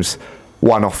 teams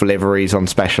one-off liveries on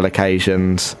special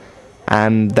occasions,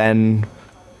 and then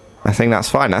I think that's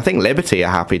fine. I think Liberty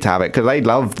are happy to have it because they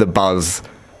love the buzz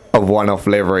of one-off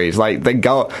liveries. Like the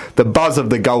buzz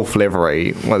of the Golf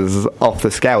livery was off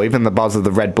the scale. Even the buzz of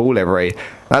the Red Bull livery.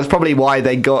 That's probably why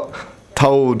they got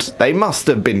They must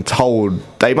have told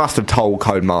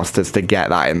Codemasters to get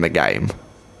that in the game.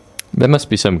 There must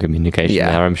be some communication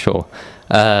there, I'm sure.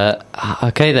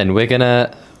 Okay, then we're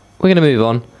gonna move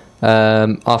on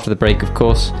after the break, of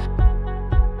course.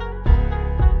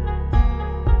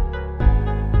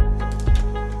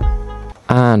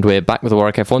 And we're back with the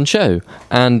Warwick F1 show,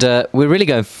 and we're really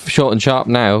going short and sharp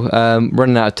now,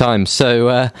 running out of time.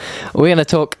 So we're going to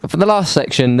talk for the last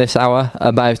section this hour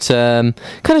about kind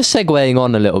of segueing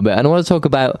on a little bit, and I want to talk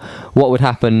about what would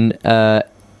happen or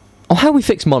how we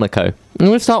fix Monaco. And we're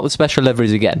going to start with special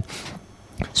liveries again.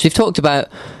 So we've talked about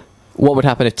what would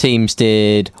happen if teams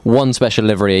did one special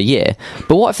livery a year,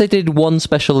 but what if they did one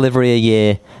special livery a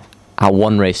year at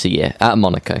one race a year at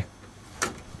Monaco?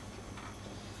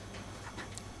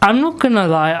 I'm not gonna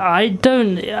lie, I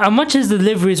don't. As much as the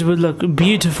liveries would look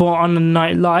beautiful on the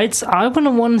night lights, I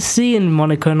wouldn't want to see in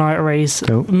Monaco night race.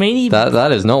 Nope. Mainly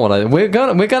that is not what I. We're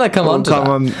gonna come on to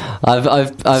that.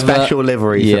 I've special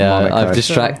liveries. Yeah, in Monaco. I've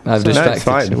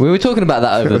distracted. No, we were talking about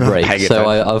that over the break, so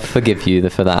I'll forgive you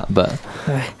for that. But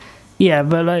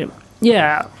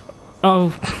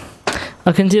I'll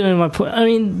continue my point. I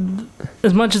mean,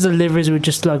 as much as the liveries would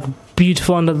just look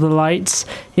beautiful under the lights,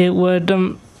 it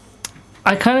would.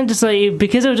 I kind of just like,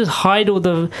 because it would just hide all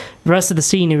the rest of the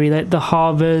scenery, like the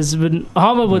harbour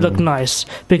would look nice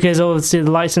because obviously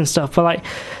the lights and stuff. But like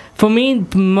for me,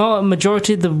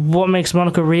 majority of what makes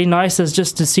Monaco really nice is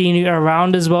just the scenery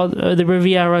around as well. The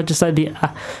Riviera, just like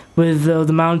with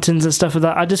the mountains and stuff like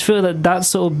that. I just feel that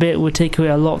sort of bit would take away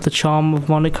a lot of the charm of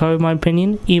Monaco, in my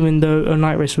opinion. Even though a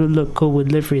night race would look cool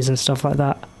with liveries and stuff like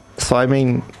that. So I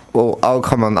mean, well,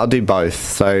 I'll do both.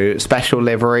 So special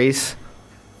liveries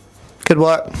could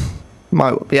work.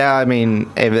 I mean,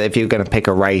 if you're going to pick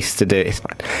a race to do it, it's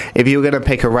fine. If you were going to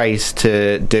pick a race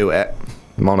to do it,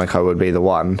 Monaco would be the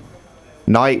one.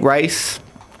 Night race,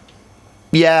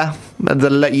 yeah,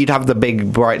 you'd have the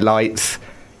big bright lights.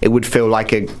 It would feel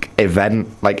like a event,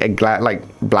 like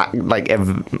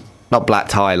not black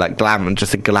tie, like glam,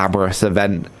 just a glamorous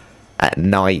event at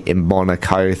night in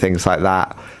Monaco, things like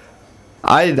that.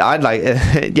 I'd like,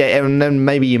 and then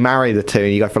maybe you marry the two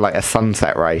and you go for like a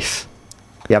sunset race.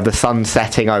 You have the sun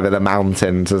setting over the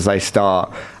mountains as they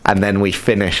start, and then we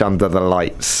finish under the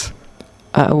lights.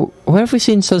 Where have we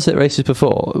seen sunset races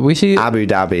before? We see Abu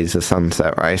Dhabi's a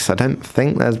sunset race. I don't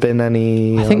think there's been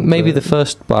any. I think maybe the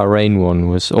first Bahrain one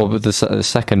was, or the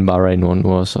second Bahrain one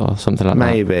was, or something like that.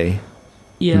 Maybe.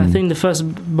 Yeah, I think the first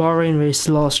Bahrain race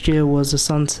last year was a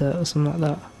sunset or something like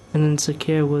that, and then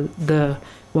Sakir was the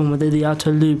one with the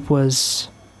outer loop was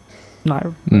night.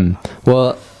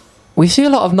 Well, we see a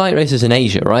lot of night races in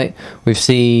Asia, right? We've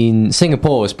seen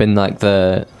Singapore has been like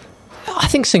I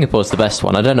think Singapore's the best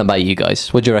one. I don't know about you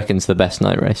guys. What do you reckon's the best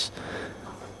night race?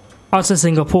 I'd say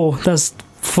Singapore. That's,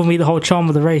 for me, the whole charm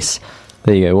of the race.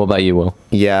 There you go. What about you, Will?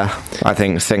 Yeah, I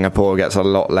think Singapore gets a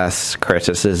lot less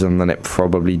criticism than it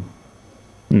probably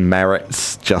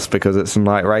merits just because it's a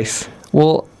night race.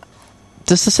 Well,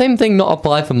 does the same thing not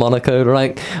apply for Monaco?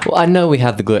 Right? Well, I know we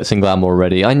have the glitz and glamour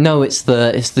already. I know it's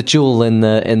the jewel in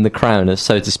the crown,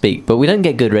 so to speak. But we don't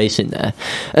get good racing there.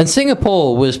 And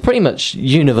Singapore was pretty much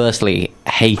universally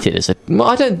hated as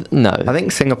I don't know. I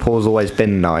think Singapore's always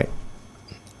been night.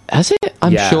 Has it?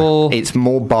 I'm sure it's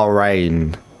more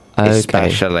Bahrain,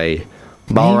 especially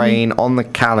Bahrain on the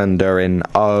calendar in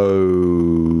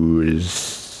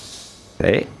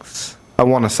 06. I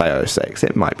want to say 06,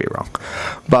 it might be wrong,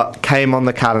 but came on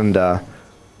the calendar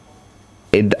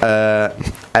in was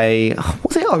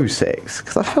it 06?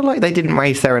 Because I feel like they didn't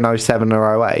race there in 07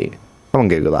 or 08. Someone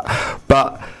Google that.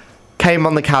 But came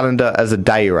on the calendar as a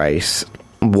day race,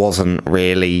 wasn't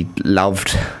really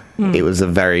loved. It was a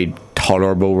very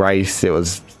tolerable race. It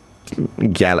was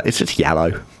yellow. It's just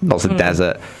yellow, lots of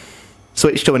desert.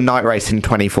 Switched to a night race in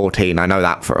 2014. I know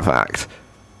that for a fact.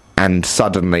 And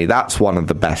suddenly, that's one of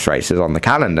the best races on the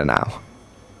calendar now.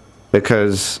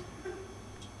 Because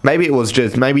maybe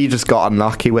you just got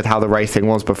unlucky with how the racing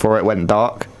was before it went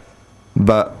dark.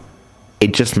 But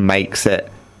it just makes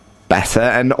it better.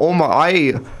 And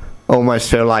I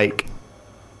almost feel like,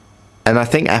 and I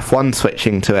think F1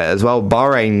 switching to it as well,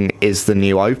 Bahrain is the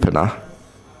new opener.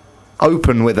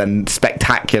 Open with a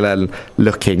spectacular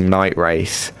looking night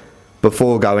race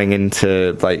before going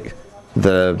into like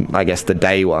the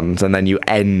day ones, and then you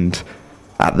end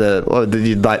at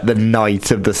the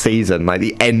night of the season, like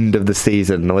the end of the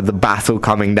season, with the battle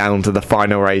coming down to the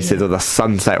final races or the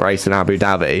sunset race in Abu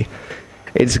Dhabi.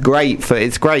 It's great for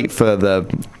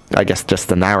the, I guess, just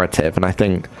the narrative, and I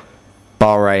think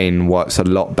Bahrain works a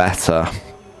lot better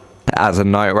as a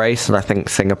night race, and I think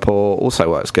Singapore also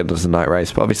works good as a night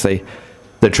race, but obviously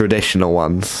the traditional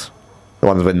ones the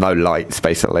ones with no lights,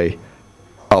 basically,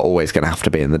 are always going to have to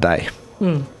be in the day.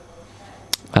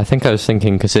 I think I was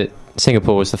thinking because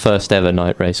Singapore was the first ever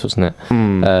night race, wasn't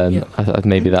it?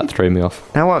 Maybe that threw me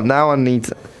off. Now I need.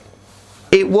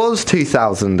 It was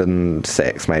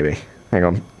 2006, maybe. Hang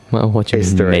on. Well, what do you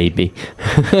mean, maybe?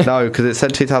 No, because it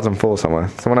said 2004 somewhere.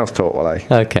 Someone else talk while I...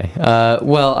 Okay.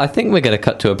 Well, I think we're going to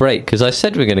cut to a break, because I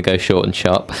said we're going to go short and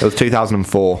sharp. It was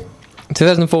 2004.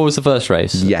 2004 was the first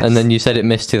race? Yes. And then you said it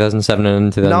missed 2007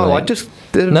 and 2008? No, I just...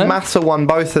 Massa won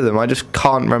both of them. I just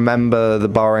can't remember the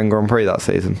Bahrain Grand Prix that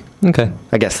season. Okay.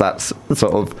 I guess that's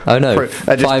sort of... Oh, no.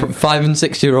 5 and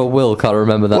 6-year-old Will can't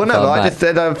remember that. Well, no, I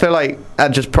feel like... I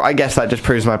guess that just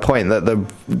proves my point, that the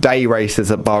day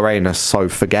races at Bahrain are so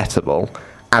forgettable.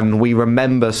 And we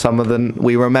remember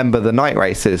the night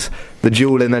races. The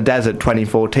Duel in the Desert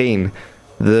 2014...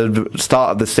 The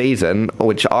start of the season,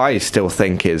 which I still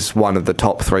think is one of the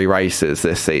top 3 races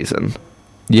this season.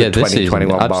 Yeah, this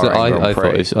season. Absolutely. I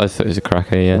thought it was a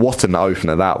cracker, yeah. What an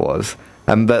opener that was.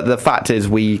 But the fact is,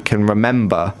 we can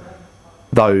remember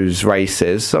those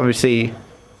races. Obviously,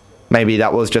 maybe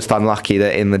that was just unlucky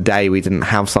that in the day we didn't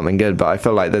have something good, but I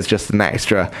feel like there's just an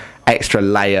extra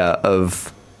layer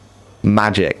of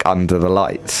magic under the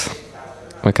lights.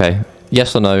 Okay.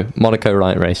 Yes or no, Monaco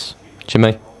night race?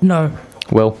 Jimmy? No.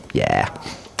 Will? Yeah.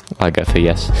 I go for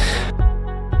yes.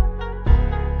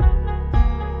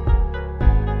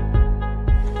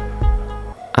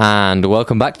 And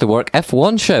welcome back to the Work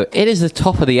F1 show. It is the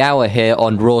top of the hour here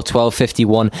on Raw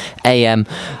 12:51 AM.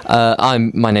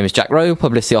 My name is Jack Rowe,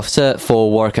 publicity officer for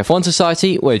Warwick F1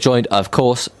 Society. We're joined, of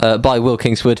course, by Will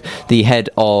Kingswood, the head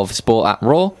of sport at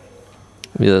Raw.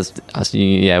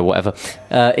 Yeah, whatever.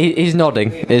 He's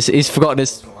nodding. He's forgotten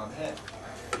his...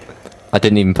 I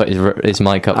didn't even put his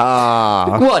mic up.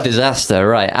 What a disaster,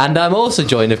 right. And I'm also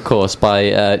joined, of course, by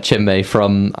Chinmay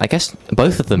from, I guess,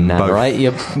 both of them now, both. Right?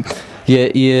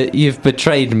 You've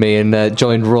betrayed me and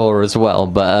joined Raw as well,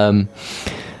 but...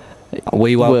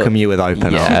 we welcome you with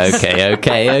open arms. Yeah,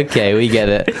 okay, we get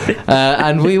it.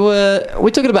 And we're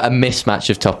talking about a mismatch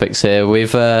of topics here.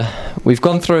 We've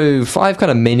gone through 5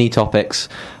 kind of mini topics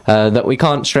that we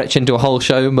can't stretch into a whole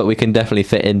show, but we can definitely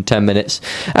fit in 10 minutes.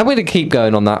 And we're going to keep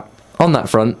going on that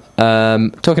front,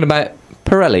 talking about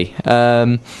Pirelli.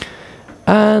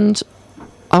 And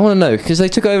I want to know, because they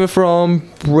took over from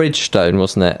Bridgestone,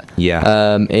 wasn't it?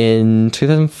 Yeah. In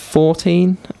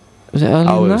 2014? Was it earlier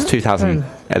than that? It was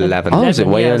 2011. Oh, was it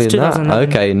way earlier than that?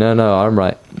 Okay, no, I'm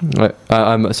right.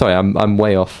 I'm sorry, I'm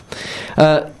way off.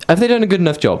 Have they done a good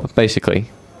enough job, basically?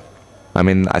 I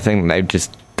mean, I think they've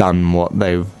just done what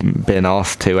they've been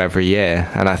asked to every year,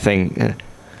 and I think,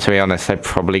 to be honest, they've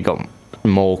probably got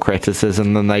more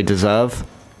criticism than they deserve.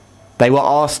 They were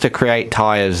asked to create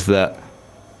tyres that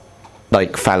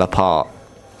fell apart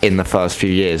in the first few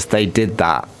years. They did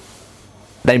that.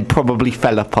 They probably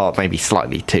fell apart maybe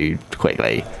slightly too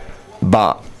quickly,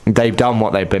 but they've done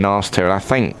what they've been asked to, and I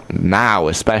think now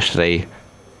especially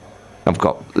I've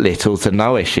got little to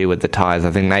no issue with the tyres.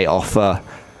 I think they offer,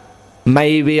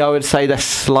 maybe I would say they're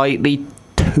slightly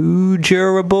too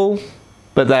durable,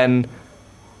 but then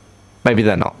maybe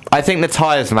they're not. I think the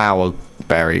tyres now are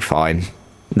very fine.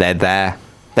 They're there.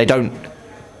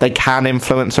 They can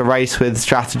influence a race with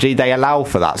strategy. They allow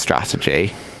for that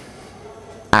strategy.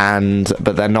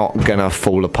 But they're not going to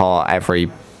fall apart every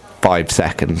 5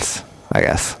 seconds, I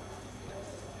guess.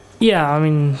 Yeah, I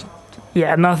mean,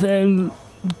 nothing.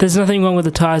 There's nothing wrong with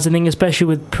the tyres. I think, especially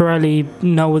with Pirelli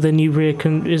now with the new rear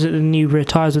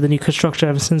tyres with the new construction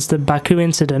ever since the Baku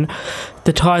incident,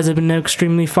 the tyres have been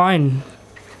extremely fine.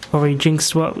 I'll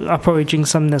probably jinx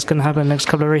something that's going to happen in the next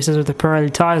couple of races with the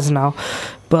Pirelli tyres now.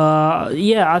 But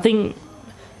yeah, I think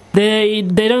they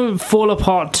don't fall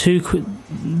apart too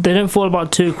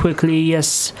quickly.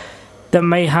 Yes, that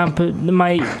may happen. That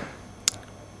might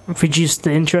reduce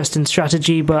the interest in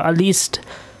strategy, but at least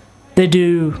they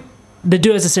do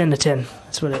as I say in the tin.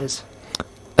 That's what it is.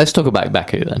 Let's talk about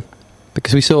Baku then,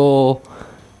 because we saw...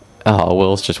 Oh,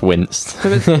 Will's just winced.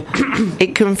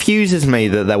 It confuses me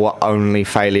that there were only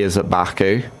failures at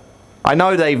Baku. I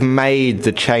know they've made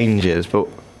the changes, but...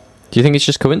 Do you think it's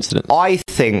just coincidence? I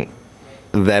think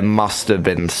there must have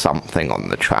been something on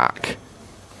the track.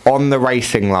 On the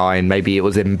racing line, maybe it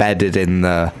was embedded in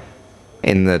the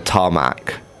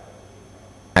tarmac,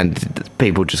 and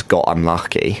people just got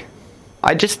unlucky.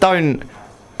 I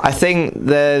think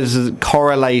there's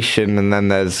correlation and then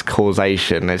there's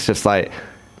causation. It's just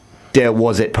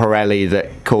was it Pirelli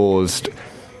that caused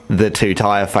the 2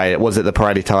 tyre failures? Was it the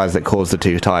Pirelli tyres that caused the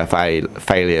 2 tyre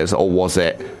failures, or was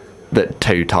it that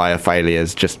 2 tyre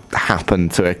failures just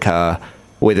happened to occur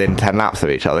within 10 laps of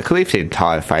each other? Because we've seen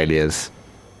tyre failures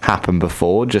happened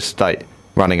before, just like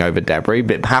running over debris,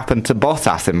 but it happened to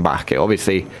Bottas in Baku.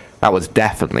 Obviously, that was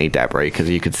definitely debris because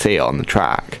you could see it on the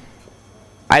track.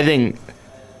 I think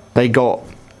they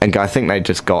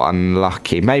just got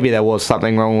unlucky. Maybe there was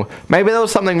something wrong. Maybe there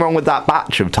was something wrong with that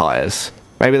batch of tyres.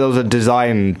 Maybe there was a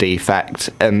design defect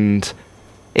and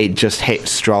it just hit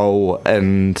Stroll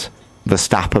and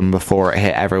Verstappen before it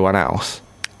hit everyone else.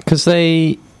 Because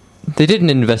they did an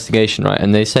investigation, right,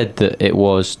 and they said that it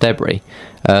was debris,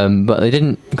 but they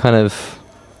didn't kind of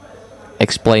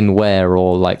explain where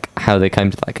or like how they came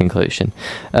to that conclusion.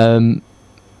 Do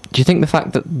you think the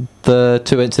fact that the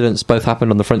two incidents both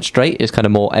happened on the front straight is kind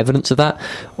of more evidence of that,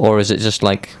 or is it just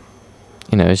like,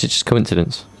 is it just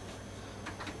coincidence?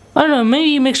 I don't know,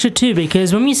 maybe a mixture too,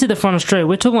 because when we see the front straight,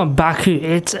 we're talking about Baku.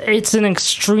 It's an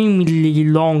extremely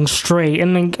long straight,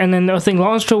 and then I think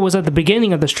Lance Stroll was at the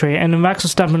beginning of the straight, and then Max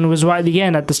Verstappen was right at the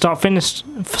end at the start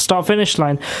finish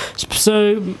line.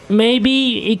 So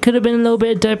maybe it could have been a little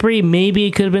bit of debris. Maybe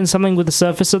it could have been something with the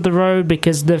surface of the road,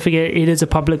 because don't forget it is a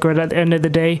public road at the end of the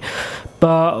day.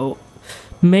 But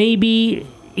maybe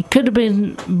it could have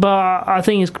been, but I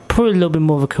think it's probably a little bit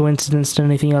more of a coincidence than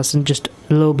anything else, and just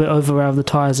a little bit over wear of the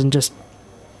tyres and just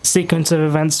sequence of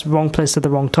events, wrong place at the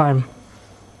wrong time.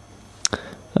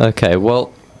 Okay,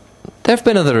 well, there have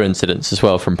been other incidents as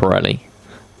well from Pirelli.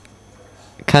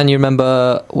 Can you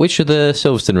remember which of the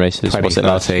Silverstone races was it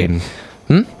last year?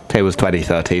 2013. It was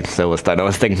 2013 Silverstone. I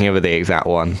was thinking of the exact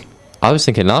one. I was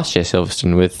thinking last year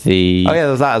Silverstone with the... Oh yeah,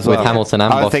 there was that as well. With Hamilton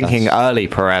and Bottas. I was thinking early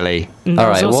Pirelli. All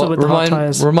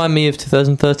right, remind me of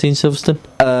 2013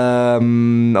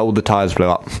 Silverstone. All the tyres blew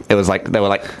up. It was like there were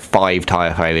like 5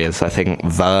 tyre failures. I think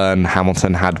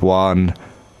Hamilton had one. I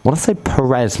want to say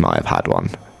Perez might have had one.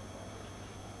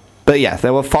 But yeah,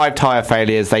 there were 5 tyre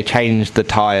failures. They changed the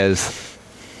tyres,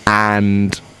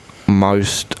 and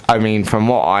from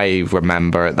what I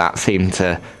remember, that seemed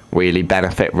to really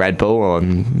benefit Red Bull,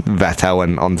 and Vettel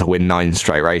went on to win 9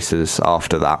 straight races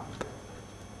after that.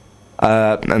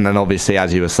 And then obviously,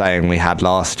 as you were saying, we had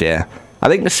last year. I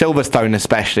think the Silverstone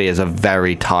especially is a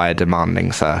very tyre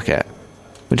demanding circuit,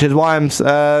 which is why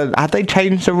had they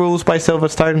changed the rules by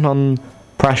Silverstone on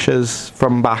pressures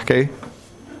from Baku?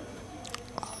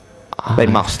 They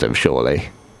must have, surely.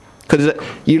 Because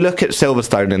you look at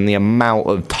Silverstone and the amount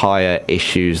of tyre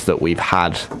issues that we've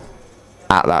had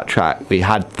at that track. We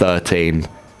had 13.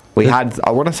 We had,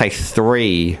 I want to say,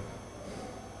 3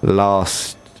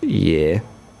 last year.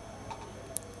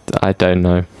 I don't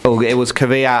know. Oh, it was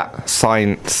Kvyat,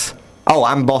 Sainz,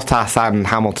 and Bottas and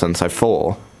Hamilton, so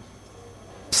 4.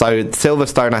 So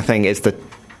Silverstone, I think, is the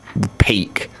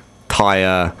peak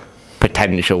tyre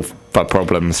potential for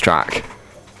problems track.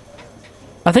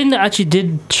 I think they actually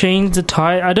did change the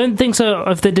tyre. I don't think so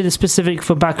if they did it specific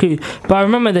for Baku, but I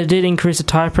remember they did increase the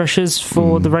tyre pressures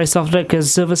for the race after that, because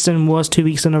Silverstone was 2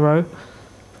 weeks in a row.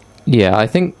 Yeah, I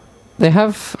think they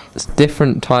have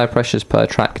different tyre pressures per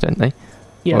track, don't they?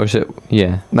 Yeah. Or is it?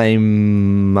 Yeah. They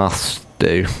must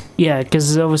do. Yeah,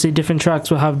 because obviously different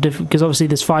tracks will have different, because obviously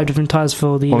there's 5 different tyres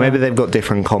for the... Or maybe they've got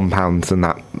different compounds and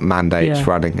that mandates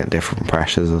running at different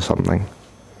pressures or something.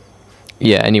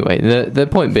 Yeah, anyway, the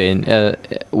point being,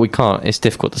 we can't, it's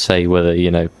difficult to say whether,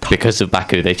 because of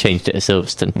Baku they changed it to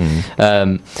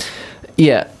Silverstone.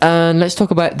 Yeah, and let's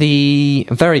talk about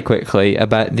very quickly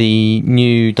about the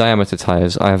new diameter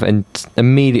tyres. I have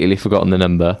immediately forgotten the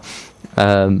number,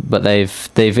 but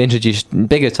they've introduced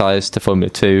bigger tyres to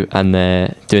Formula 2, and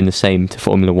they're doing the same to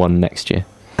Formula 1 next year.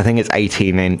 I think it's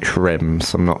 18-inch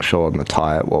rims, I'm not sure on the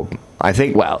tyre. Well, I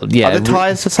think... Well, yeah. Are the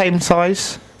tyres the same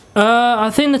size? I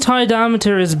think the tyre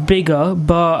diameter is bigger,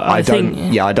 but I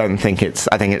don't think it's...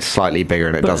 I think it's slightly bigger,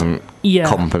 and it doesn't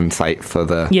compensate for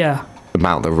the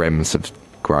amount the rims have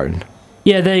grown.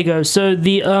 Yeah, there you go. So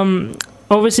the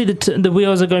obviously the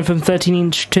wheels are going from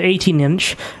 13-inch to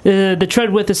 18-inch. The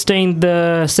tread width is staying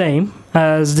the same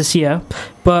as this year,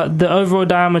 but the overall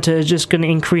diameter is just going to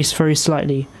increase very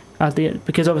slightly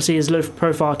because obviously it's low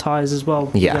profile tyres as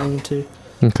well. Yeah.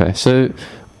 Okay, so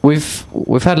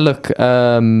we've had a look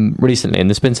recently, and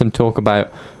there's been some talk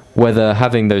about whether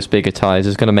having those bigger tyres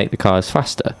is going to make the cars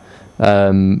faster,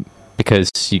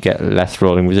 because you get less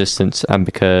rolling resistance, and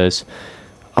because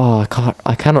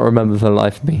I cannot remember for the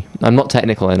life of me. I'm not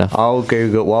technical enough. I'll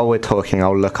Google while we're talking.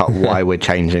 I'll look up why we're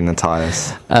changing the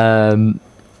tyres.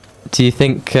 Do you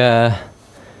think that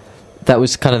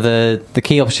was kind of the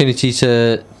key opportunity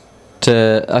to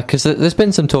because there's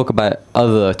been some talk about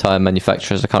other tyre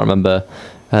manufacturers. I can't remember.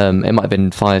 It might have been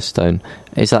Firestone.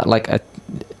 Is that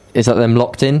is that them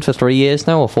locked in for 3 years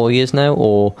now or 4 years now,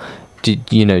 or do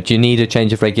you need a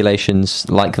change of regulations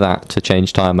like that to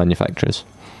change tyre manufacturers?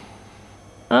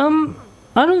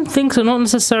 I don't think so, not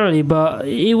necessarily, but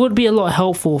it would be a lot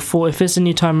helpful for if it's a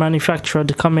new tyre manufacturer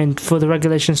to come in for the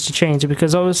regulations to change,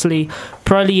 because obviously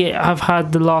Pirelli have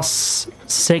had the last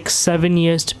 6-7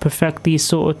 years to perfect these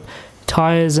sort of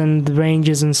tyres and the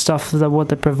ranges and stuff that what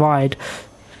they provide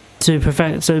to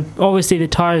perfect. So obviously the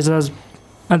tyres has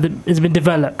been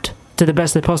developed to the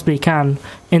best they possibly can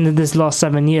in this last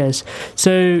 7 years.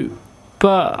 So,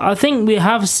 but I think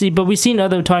we've seen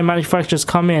other tyre manufacturers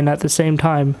come in at the same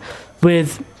time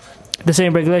with the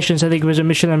same regulations. I think it was a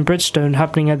Michelin and Bridgestone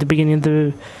happening at the beginning of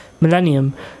the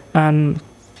millennium, and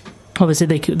obviously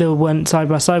they weren't side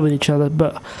by side with each other,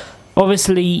 but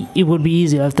obviously it would be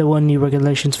easier if there were new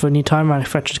regulations for new tyre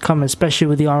manufacturers to come, especially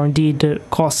with the R&D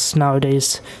costs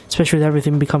nowadays, especially with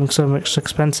everything becoming so much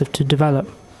expensive to develop.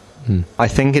 I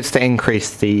think it's to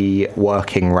increase the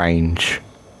working range.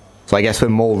 So I guess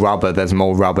with more rubber, there's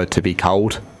more rubber to be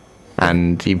cold,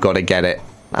 and you've got to get it.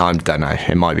 I don't know,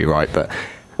 it might be right, but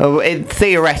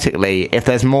theoretically, if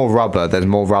there's more rubber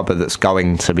that's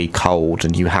going to be cold,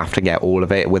 and you have to get all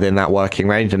of it within that working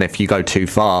range, and if you go too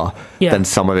far, then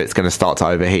some of it's going to start to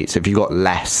overheat. So if you've got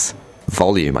less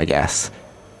volume, I guess,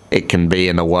 it can be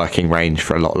in a working range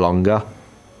for a lot longer.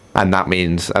 And that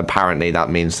means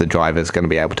the driver's going to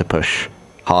be able to push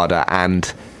harder,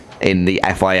 and in the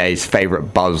FIA's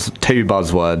favourite two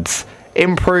buzzwords,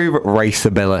 improve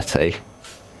raceability.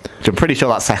 Which I'm pretty sure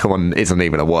that second one isn't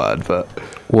even a word, but...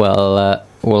 Well,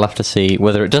 we'll have to see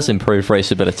whether it does improve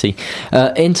raceability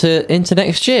into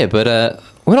next year, but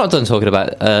we're not done talking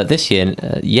about this year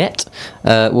yet.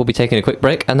 We'll be taking a quick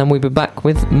break, and then we'll be back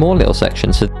with more little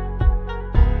sections.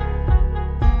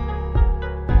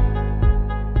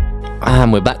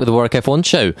 And we're back with the Warwick F1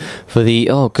 show for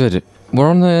we're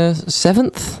on the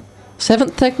seventh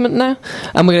segment now,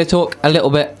 and we're going to talk a little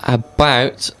bit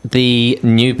about the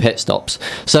new pit stops.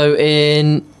 So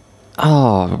in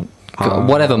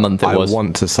whatever month it was, I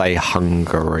want to say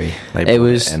Hungary. It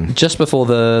was just before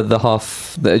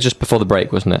just before the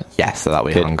break, wasn't it? Yes, so that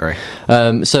was Hungary.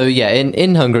 So yeah,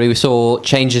 in Hungary we saw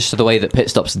changes to the way that pit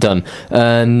stops are done.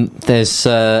 There's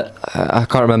I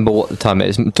can't remember what the time it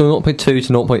is, 0.2 to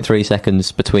 0.3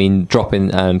 seconds between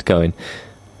dropping and going.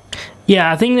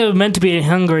 Yeah, I think they were meant to be in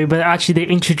Hungary, but actually they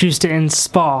introduced it in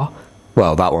Spa.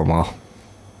 Well, that one well.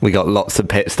 We got lots of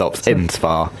pit stops in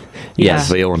Spa. Yes,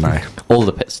 we all know. All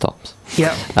the pit stops.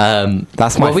 Yeah.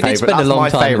 That's my favourite. That's my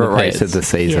favourite race of the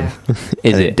season. Yeah.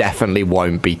 Is it? It definitely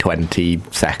won't be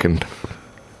 22nd.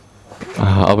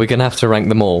 Are we going to have to rank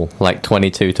them all like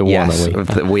 22 to 1? Yes,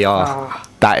 are we are.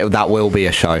 That will be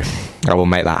a show. I will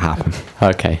make that happen.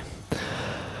 Okay.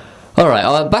 All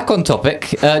right, back on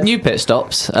topic. New pit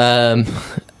stops.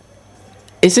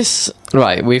 Is this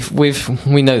right? We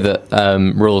know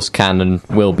that rules can and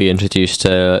will be introduced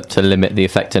to limit the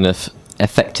effectiveness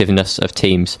of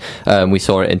teams. We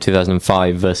saw it in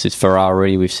 2005 versus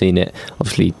Ferrari. We've seen it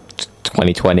obviously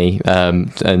 2020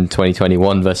 and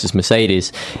 2021 versus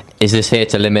Mercedes. Is this here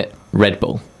to limit Red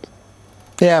Bull?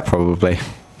 Yeah, probably.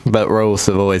 But rules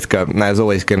have always got. There's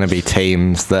always going to be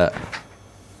teams that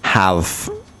have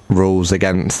rules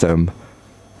against them,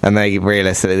 and they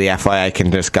realistically, the FIA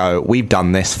can just go, we've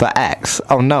done this for X.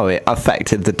 Oh no, it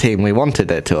affected the team we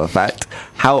wanted it to affect.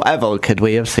 However could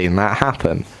we have seen that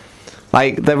happen?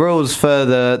 Like, the rules for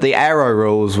the aero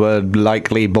rules were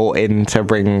likely brought in to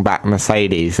bring back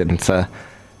Mercedes into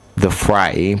the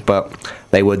fray, but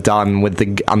they were done with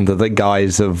under the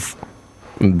guise of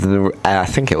I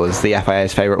think it was the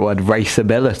FIA's favourite word,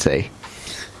 raceability.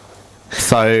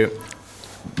 So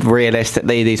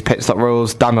realistically, these pit stop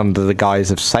rules done under the guise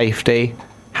of safety.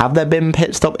 Have there been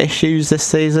pit stop issues this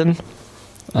season?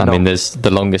 I mean, there's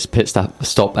the longest pit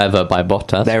stop ever by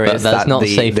Bottas. There is. That's not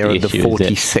safety there are the issue,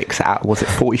 46 hour. Was it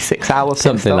 46 hours?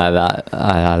 Something like that.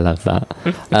 I love that.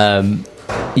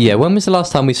 Yeah. When was the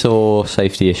last time we saw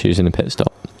safety issues in a pit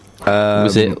stop?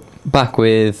 Was it back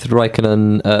with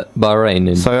Raikkonen at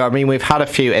Bahrain? So I mean, we've had a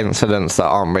few incidents that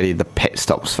aren't really the pit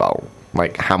stop's fault.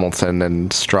 Like Hamilton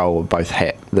and Stroll both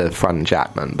hit the front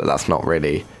jackman, but that's not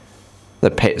really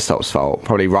the pit stop's fault.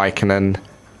 Probably Raikkonen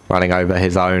running over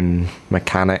his own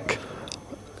mechanic.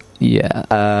 Yeah.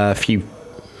 A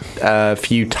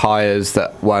few tyres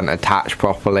that weren't attached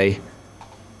properly.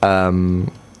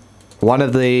 Wasn't it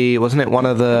one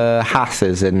of the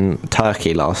Hasses in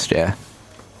Turkey last year?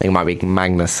 I think it might be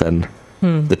Magnussen.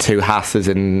 The two Hasses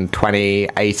in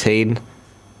 2018.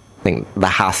 I think the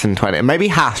Haas in 20... Maybe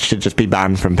Haas should just be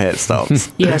banned from pit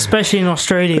stops. Yeah, especially in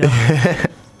Australia.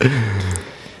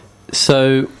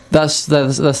 So that's there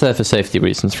for safety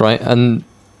reasons, right? And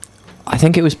I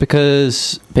think it was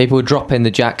because people were dropping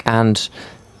the jack and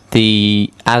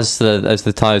as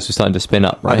the tyres were starting to spin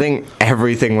up, right? I think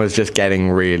everything was just getting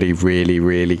really, really,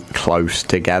 really close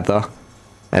together,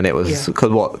 and it was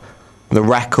because the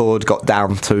record got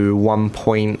down to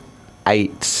 1.8. I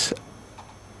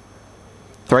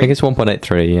think it's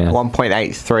 1.83, yeah.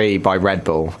 1.83 by Red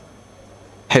Bull,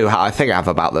 who I think have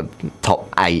about the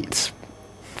top 8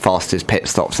 fastest pit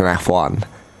stops in F1.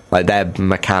 Like, their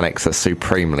mechanics are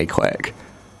supremely quick.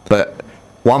 But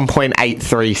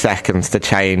 1.83 seconds to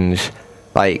change,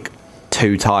 like,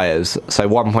 2 tyres. So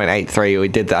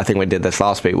 1.83, I think we did this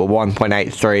last week. Well,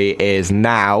 1.83 is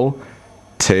now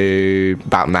to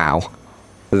about now.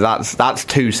 That's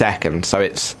 2 seconds. So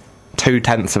it's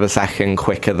 0.2 of a second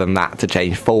quicker than that to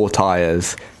change 4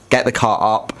 tyres, get the car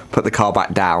up, put the car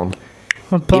back down.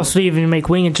 Or possibly even make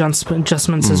wing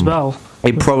adjustments as well.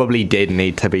 It probably did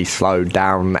need to be slowed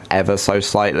down ever so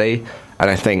slightly, and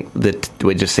I think that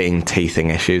we're just seeing teething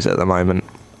issues at the moment.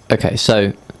 Okay,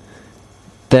 so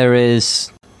there's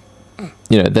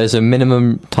a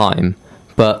minimum time,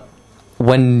 but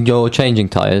when you're changing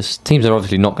tyres, teams are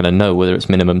obviously not going to know whether it's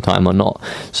minimum time or not.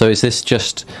 So is it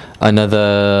just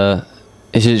another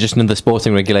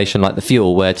sporting regulation like the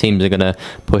fuel, where teams are going to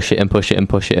push it and push it and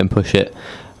push it and push it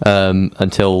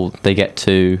until they get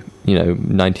to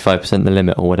 95% the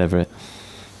limit or whatever?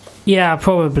 Yeah,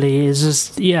 probably. It's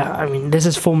just, I mean, this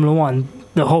is Formula 1.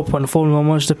 The whole point of Formula 1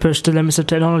 was to push the limits of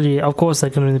technology. Of course, they're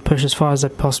going to push as far as they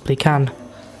possibly can.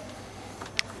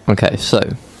 Okay, so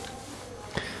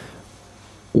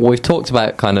we've talked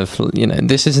about kind of,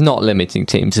 this is not limiting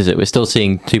teams, is it? We're still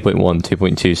seeing 2.1,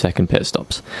 2.2 second pit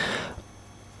stops.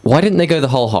 Why didn't they go the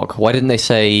whole hog? Why didn't they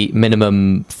say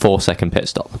minimum 4 second pit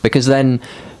stop? Because then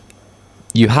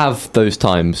you have those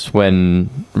times when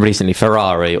recently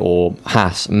Ferrari or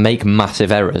Haas make massive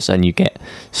errors and you get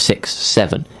 6,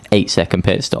 7, 8 second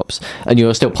pit stops, and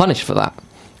you're still punished for that.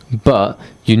 But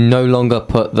you no longer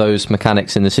put those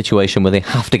mechanics in the situation where they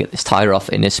have to get this tyre off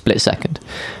in a split second.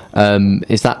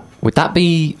 Would that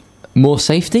be more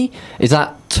safety? Is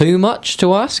that too much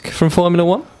to ask from Formula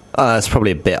 1? It's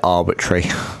probably a bit arbitrary.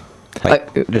 I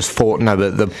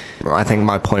think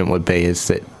my point would be is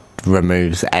it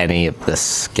removes any of the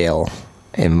skill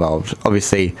involved.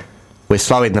 Obviously, we're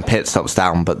slowing the pit stops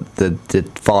down, but the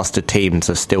faster teams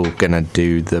are still going to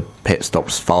do the pit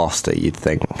stops faster, you'd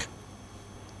think.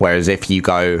 Whereas if you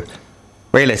go,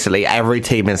 realistically, every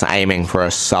team is aiming for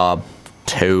a sub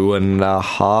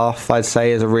 2.5, I'd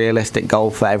say, is a realistic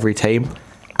goal for every team,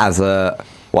 as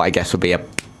what I guess would be a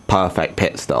perfect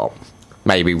pit stop.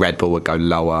 Maybe Red Bull would go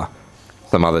lower,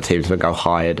 some other teams would go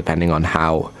higher, depending on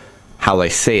how they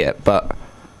see it. But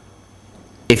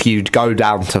if you go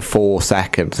down to 4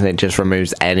 seconds, and it just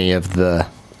removes any of the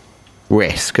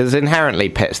risk, because inherently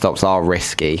pit stops are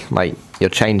risky. Like, you're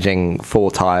changing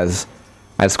 4 tyres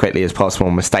as quickly as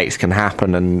possible, mistakes can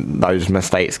happen, and those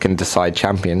mistakes can decide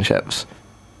championships.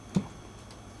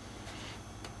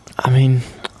 I mean,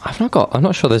 I'm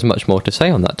not sure there's much more to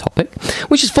say on that topic,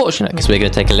 which is fortunate, because we're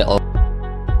going to take a little.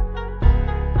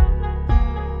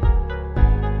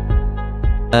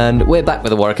 And we're back with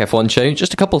the Warwick F1 show.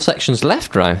 Just a couple of sections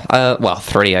left now.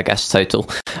 3, I guess, total.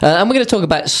 And we're going to talk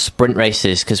about sprint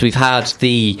races, because we've had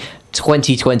the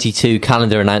 2022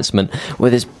 calendar announcement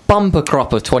with this bumper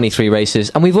crop of 23 races,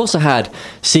 and we've also had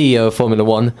CEO of Formula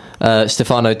 1,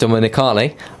 Stefano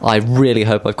Domenicali. I really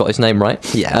hope I've got his name right.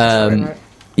 Yeah. Right.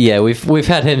 Yeah, we've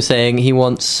had him saying he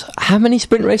wants, how many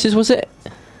sprint races was it?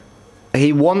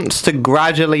 He wants to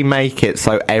gradually make it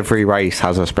so every race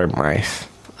has a sprint race.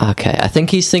 Okay, I think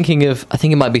he's thinking of, I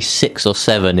think it might be 6 or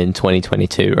 7 in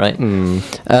 2022, right?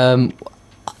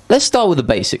 Let's start with the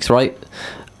basics, right?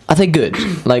 Are they good?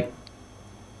 Like,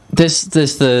 there's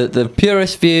the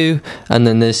purist view, and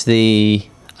then there's the,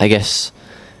 I guess,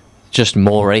 just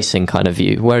more racing kind of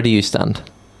view. Where do you stand?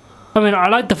 I mean, I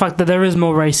like the fact that there is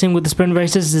more racing with the sprint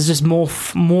races. There's just more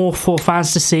for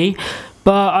fans to see.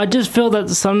 But I just feel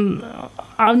that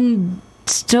I'm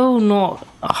still not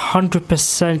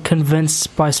 100%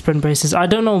 convinced by sprint races. I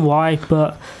don't know why,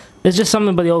 but there's just something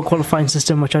about the old qualifying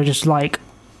system which I just like.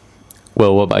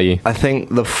 Well, what about you? I think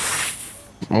the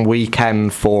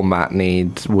weekend format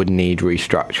would need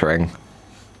restructuring,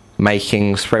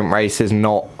 making sprint races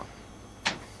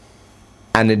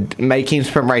making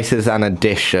sprint races an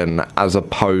addition as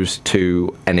opposed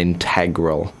to an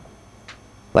integral.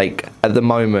 Like, at the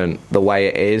moment, the way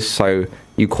it is, so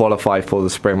you qualify for the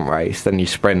sprint race, then you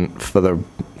sprint for the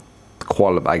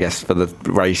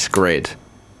race grid.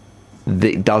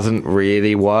 It doesn't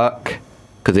really work,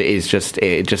 because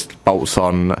it just bolts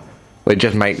on. It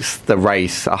just makes the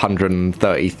race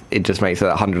 130. It just makes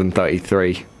it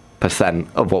 133%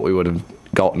 of what we would have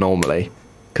got normally.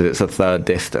 because it's a third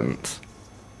distance.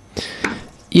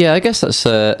 Yeah, I guess that's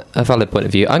a valid point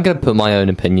of view. I'm going to put my own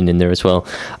opinion in there as well.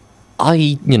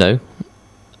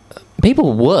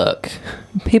 People work.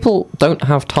 People don't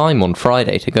have time on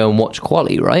Friday to go and watch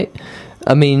quali, right?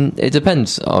 I mean, it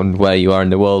depends on where you are in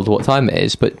the world, what time it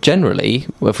is, but generally,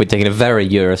 if we're taking a very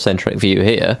Eurocentric view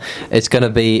here, it's going to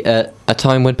be a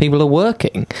time when people are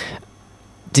working.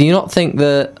 Do you not think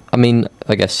that, I mean,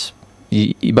 I guess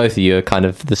both of you are kind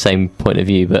of the same point of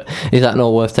view, but is that not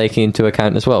worth taking into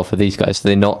account as well for these guys? Do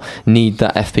they not need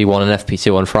that FP1 and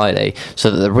FP2 on Friday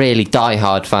so that the really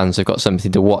die-hard fans have got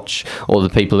something to watch, or the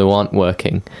people who aren't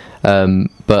working?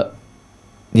 But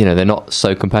they're not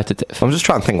so competitive. I'm just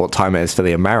trying to think what time it is for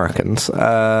the Americans.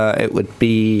 It would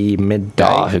be midday.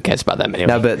 Oh, who cares about them anyway?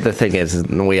 No, but the thing is,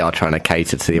 we are trying to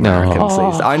cater to the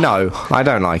Americans. I know. I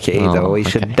don't like it either. We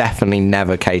should definitely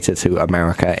never cater to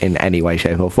America in any way,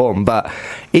 shape or form. But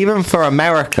even for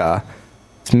America,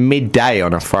 it's midday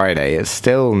on a Friday. It's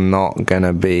still not going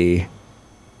to be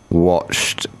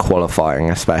watched qualifying,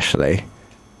 especially.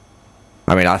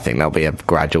 I mean, I think there'll be a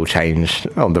gradual change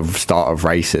on the start of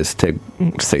races to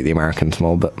suit the Americans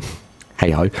more, but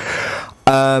hey-ho.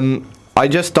 I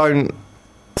just don't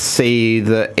see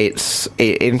that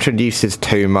it introduces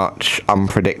too much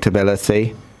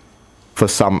unpredictability for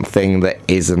something that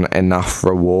isn't enough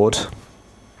reward.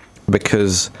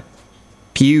 Because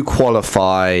if you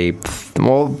qualify...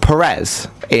 Well, Perez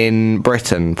in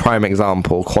Britain, prime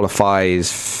example,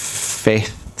 qualifies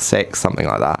 5th, 6th, something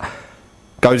like that.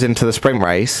 Goes into the sprint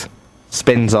race,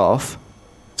 spins off,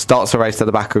 starts a race at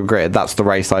the back of the grid. That's the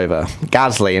race over.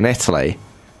 Gasly in Italy,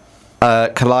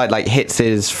 hits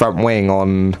his front wing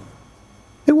on.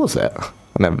 Who was it?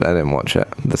 I didn't watch it.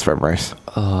 The sprint race.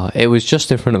 It was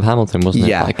just in front of Hamilton, wasn't it?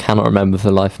 Yeah. I cannot remember for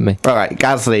the life of me. All right,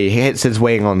 Gasly. He hits his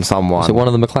wing on someone. Was it one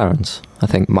of the McLarens? I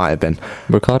think might have been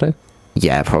Ricciardo.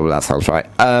 Yeah, probably that sounds right.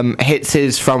 Hits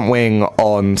his front wing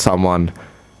on someone,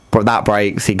 but that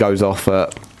breaks. He goes off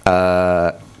at.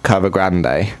 Curva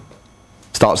Grande,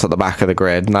 starts at the back of the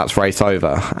grid, and that's race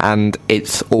over. And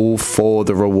it's all for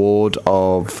the reward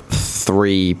of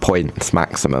 3 points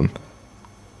maximum.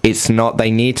 It's not,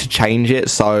 they need to change it,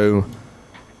 so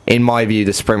in my view,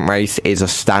 the sprint race is a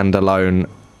standalone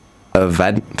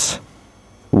event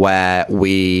where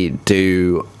we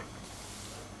do,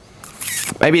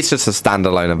 maybe it's just a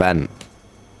standalone event.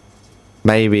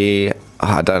 Maybe,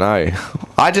 I don't know.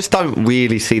 I just don't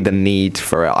really see the need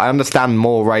for it. I understand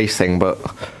more racing, but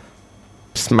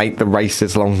just make the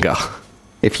races longer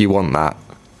if you want that.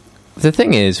 The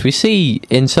thing is, we see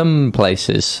in some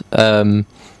places,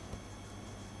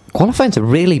 qualifying's a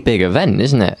really big event,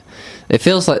 isn't it? It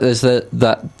feels like there's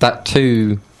that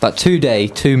 2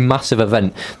 massive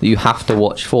event that you have to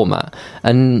watch format,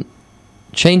 and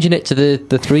changing it to the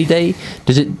 3-day,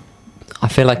 does it? I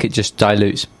feel like it just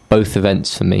dilutes both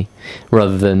events for me,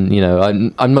 rather than I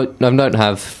don't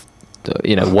have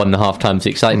 1.5 times the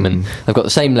excitement. I've got the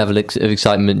same level of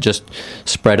excitement, just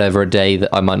spread over a day that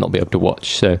I might not be able to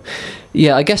watch. So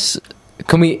yeah, I guess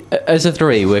can we, as a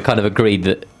 3, we're kind of agreed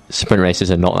that sprint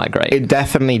races are not that great. It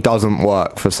definitely doesn't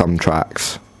work for some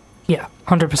tracks. Yeah,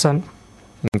 100%.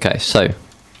 Okay, so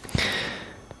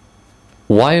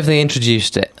why have they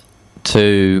introduced it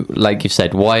to, like you've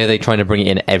said, why are they trying to bring it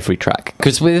in every track?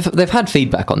 Because they've had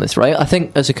feedback on this, right? I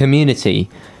think as a community,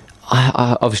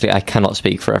 obviously I cannot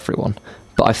speak for everyone,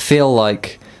 but I feel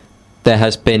like there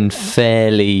has been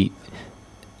fairly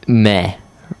meh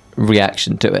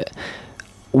reaction to it.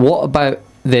 What about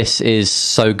this is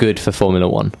so good for Formula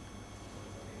One?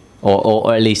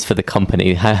 Or at least for the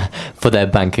company, for their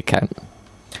bank account?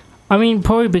 I mean,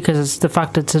 probably because it's the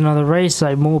fact that it's another race.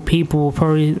 Like more people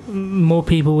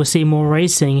will see more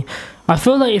racing. I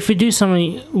feel like if we do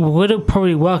something, would it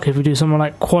probably work if we do something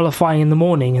like qualifying in the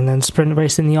morning and then sprint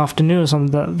race in the afternoon or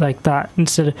something like that,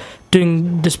 instead of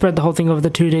to spread the whole thing over the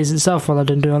 2 days itself rather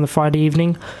than do it on the Friday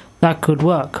evening. That could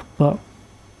work, but.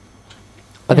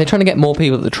 Are they trying to get more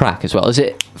people at the track as well? Is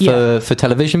it for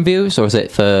television views, or is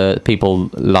it for people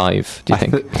live, do you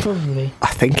think? Probably. I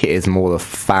think it is more the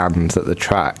fans at the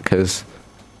track, because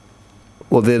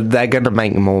they're going to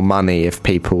make more money if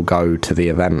people go to the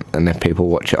event and if people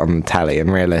watch it on the telly.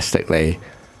 And realistically,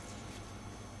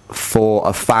 for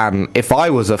a fan, if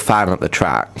I was a fan at the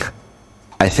track,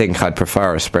 I think I'd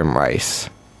prefer a sprint race.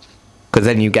 Because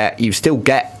then you still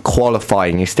get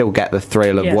qualifying, you still get the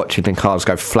thrill of watching the cars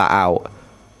go flat out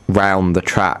round the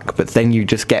track, but then you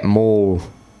just get more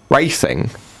racing,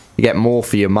 you get more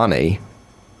for your money.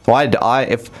 So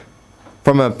if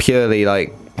from a purely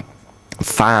like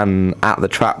fan at the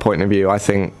track point of view, I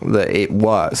think that it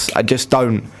works. It just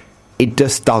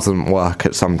doesn't work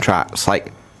at some tracks.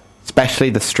 Like especially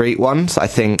the street ones. I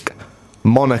think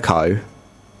Monaco,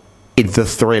 the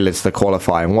thrill is the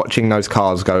qualifying. Watching those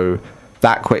cars go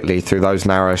that quickly through those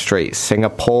narrow streets.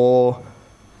 Singapore,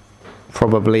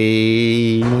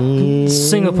 probably.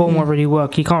 Singapore won't really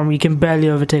work. You can barely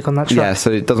overtake on that track. Yeah,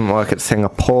 so it doesn't work at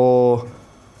Singapore.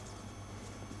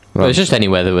 Well, it's just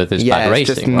anywhere where there's bad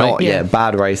racing, just not, right? Yeah,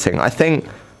 bad racing. I think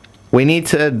we need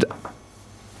to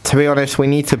be honest, we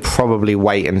need to probably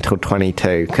wait until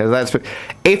 22, because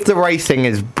if the racing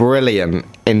is brilliant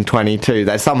in 22,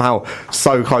 they're somehow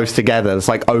so close together, it's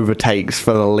like overtakes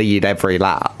for the lead every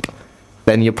lap,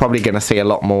 then you're probably going to see a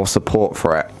lot more support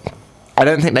for it. I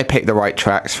don't think they picked the right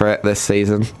tracks for it this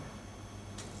season.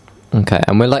 Okay,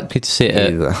 and we're likely to see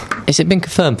it. Has it been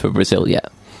confirmed for Brazil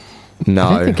yet? No,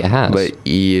 I don't think it has. But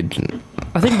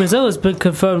I think Brazil has been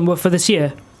confirmed for this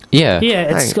year. Yeah,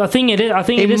 I think it is. I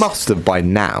think it is. Must have by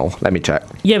now. Let me check.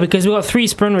 Yeah, because we got 3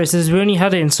 sprint races. We only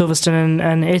had it in Silverstone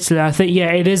and Italy. I think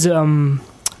it is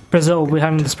Brazil. We're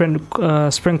having the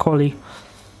sprint quali.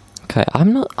 Okay,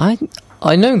 I'm not.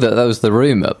 I know that was the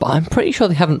rumor, but I'm pretty sure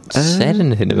they haven't said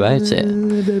anything about it.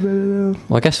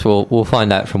 Well, I guess we'll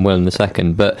find out from Will in a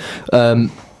second. But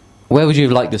where would you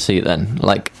like to see it then?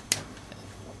 Like,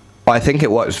 I think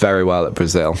it works very well at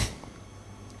Brazil.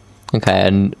 Okay,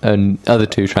 and other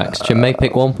 2 tracks. Jim, may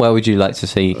pick one. Where would you like to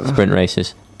see sprint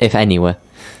races, if anywhere?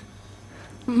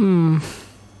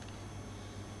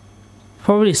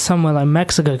 Probably somewhere like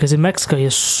Mexico, because in Mexico you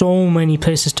have so many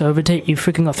places to overtake. You've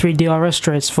freaking got 3 DRS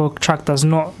straights for a track that's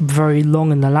not very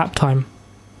long in the lap time.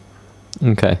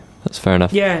 Okay, that's fair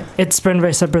enough. Yeah, it's sprint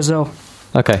race at Brazil.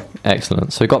 Okay,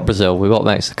 excellent. So we got Brazil, we got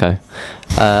Mexico.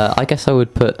 I guess I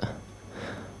would put...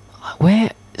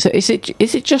 Where... So is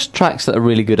it just tracks that are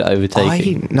really good at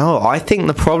overtaking? I think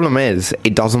the problem is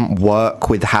it doesn't work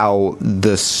with how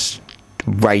the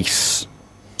race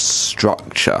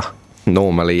structure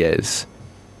normally is.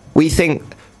 You think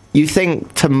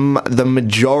to the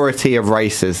majority of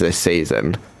races this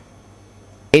season,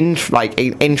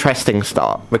 interesting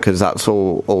start, because that's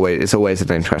it's always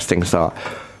an interesting start.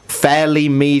 Fairly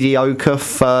mediocre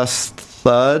first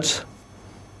third,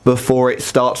 before it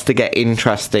starts to get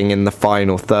interesting in the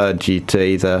final third due to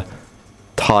either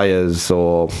tyres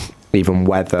or even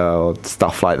weather or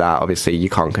stuff like that. Obviously, you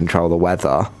can't control the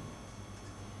weather.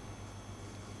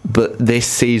 But this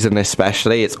season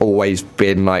especially, it's always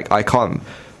been like, a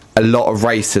lot of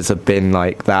races have been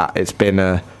like that. It's been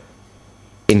a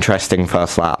interesting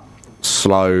first lap,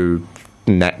 slow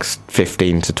next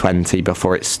 15 to 20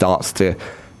 before it starts to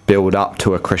build up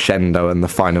to a crescendo in the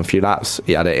final few laps.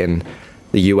 You had it in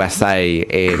the USA,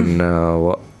 in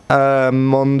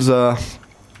Monza,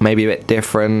 maybe a bit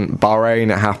different.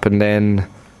 Bahrain, it happened in.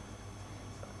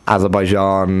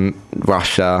 Azerbaijan,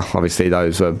 Russia, obviously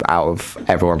those were out of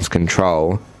everyone's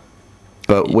control.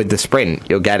 But with the sprint,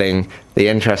 you're getting the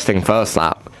interesting first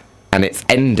lap, and it's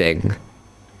ending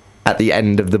at the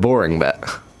end of the boring bit.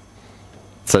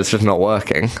 So it's just not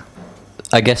working.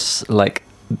 I guess, like,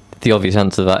 the obvious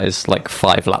answer to that is, like,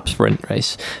 5-lap sprint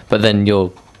race. But then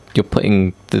you're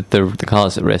putting the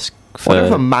cars at risk. What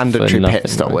if a mandatory pit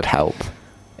stop would help?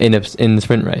 In the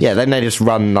sprint race? Yeah, then they just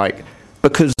run, like...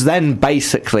 Because then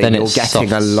basically you're getting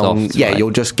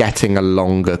you're just getting a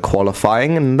longer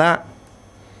qualifying, and that...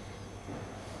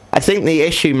 I think the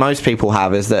issue most people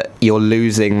have is that you're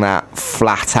losing that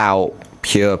flat-out,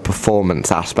 pure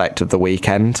performance aspect of the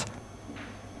weekend.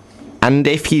 And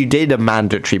if you did a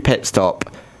mandatory pit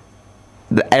stop,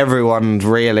 everyone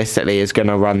realistically is going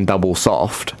to run double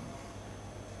soft,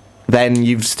 then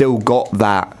you've still got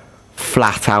that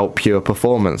flat out pure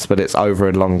performance, but it's over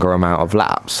a longer amount of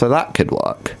laps, so that could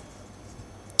work.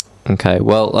 Okay,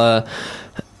 well,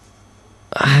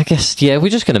 I guess we're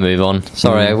just going to move on.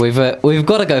 Sorry, we've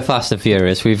got to go fast and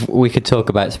furious. We could talk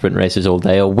about sprint races all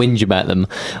day or whinge about them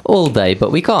all day,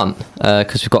 but we can't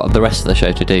because we've got the rest of the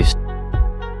show to do.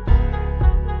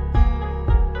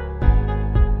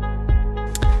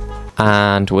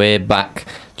 And we're back.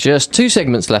 Just 2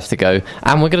 segments left to go,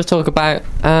 and we're going to talk about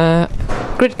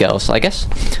Grid Girls, I guess,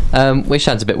 which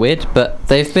sounds a bit weird, but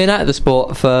they've been out of the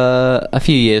sport for a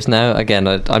few years now. Again,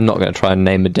 I'm not going to try and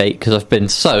name a date because I've been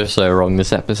so wrong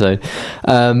this episode.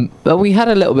 But we had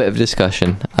a little bit of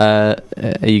discussion. Are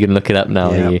you going to look it up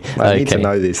now? Yeah, are you? I need to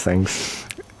know these things.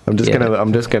 I'm just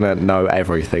gonna know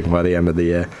everything by the end of the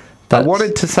year. I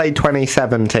wanted to say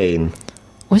 2017.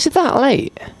 Was it that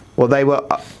late? Well, they were.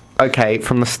 Okay,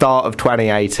 from the start of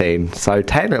 2018, so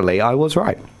technically I was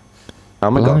right. Oh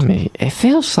my god. It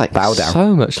feels like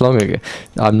so much longer ago.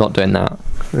 I'm not doing that.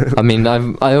 I mean,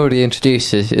 I already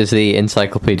introduced it as the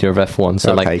Encyclopedia of F1,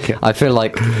 so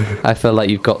I feel like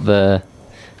you've got the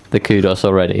kudos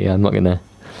already. I'm not gonna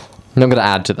I'm not going to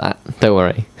add to that. Don't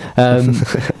worry.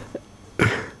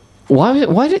 Why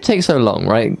did it take so long?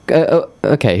 Right?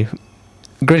 Okay.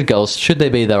 Grid goals, should they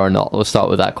be there or not? We'll start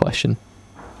with that question.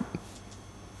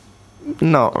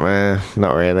 Not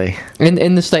really.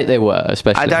 In the state they were,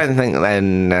 especially. I don't think they're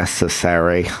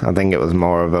necessary. I think it was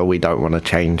more of a we don't want to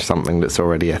change something that's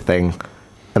already a thing.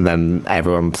 And then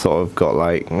everyone sort of got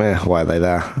like, why are they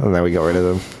there? And then we got rid of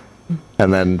them.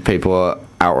 And then people were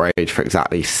outraged for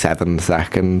exactly 7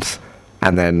 seconds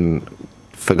and then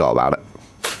forgot about it.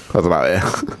 That was about it.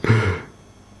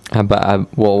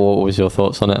 What was your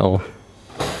thoughts on it all?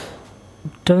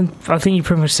 I think you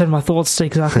pretty much said my thoughts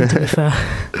exactly, to be fair.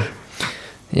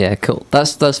 Yeah, cool.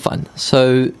 That's fine.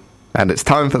 So, and it's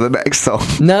time for the next song.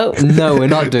 No, we're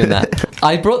not doing that.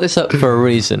 I brought this up for a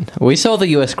reason. We saw the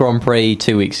US Grand Prix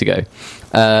 2 weeks ago,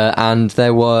 and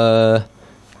there were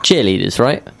cheerleaders,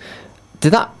 right?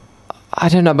 I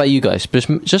don't know about you guys,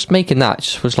 but just making that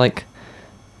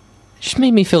just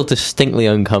made me feel distinctly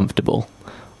uncomfortable.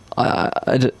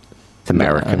 It's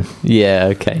American. Yeah,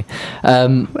 okay.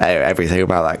 Everything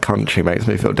about that country makes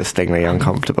me feel distinctly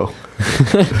uncomfortable.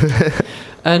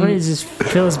 And it just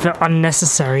feels a bit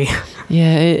unnecessary.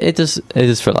 Yeah, it does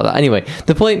feel like that. Anyway,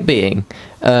 the point being,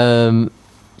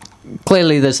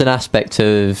 clearly there's an aspect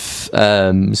of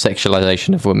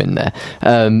sexualization of women there.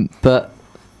 But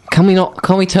can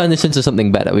we turn this into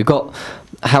something better? We've got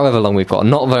however long we've got,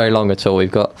 not very long at all.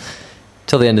 We've got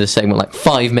till the end of the segment, like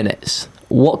 5 minutes.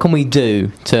 What can we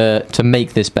do to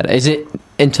make this better? Is it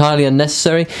entirely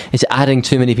unnecessary? Is it adding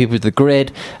too many people to the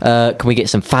grid? Can we get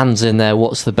some fans in there?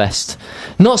 What's the best,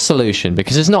 not solution,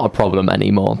 because it's not a problem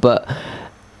anymore, but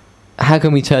how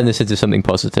can we turn this into something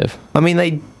positive? I mean,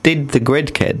 they did the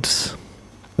Grid Kids.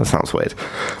 That sounds weird.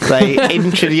 They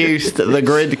introduced the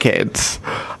Grid Kids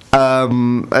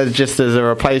just as a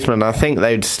replacement. I think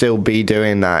they'd still be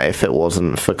doing that if it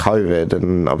wasn't for COVID,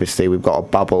 and obviously we've got a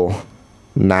bubble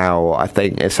now. I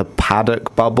think it's a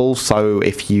paddock bubble, so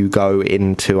if you go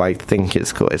into, I think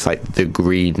it's like the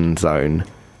green zone,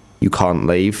 you can't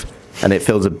leave, and it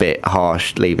feels a bit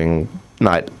harsh leaving,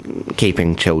 like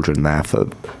keeping children there for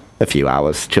a few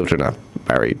hours. Children are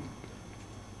very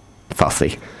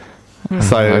fussy.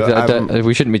 So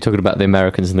we shouldn't be talking about the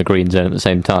Americans in the green zone at the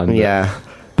same time. Yeah.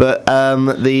 But I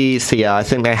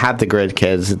think they had the Grid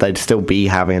Kids. They'd still be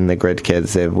having the Grid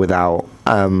Kids without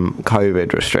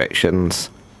COVID restrictions.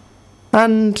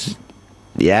 And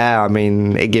yeah, I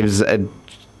mean, it gives a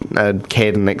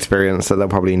kid an experience that they'll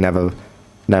probably never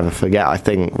forget. I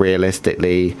think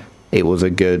realistically, it was a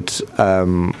good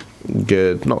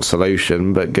not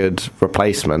solution, but good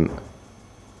replacement.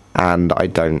 And I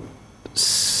think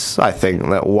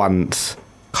that once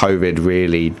COVID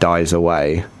really dies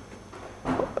away,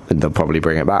 they'll probably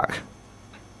bring it back.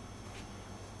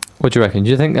 What do you reckon? Do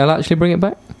you think they'll actually bring it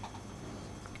back?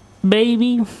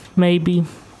 Maybe,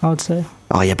 I would say.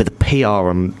 Oh yeah, but the PR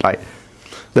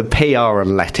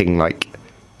on letting like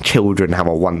children have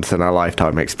a once in a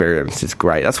lifetime experience is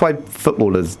great. That's why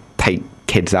footballers take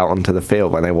kids out onto the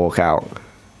field when they walk out.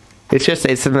 It's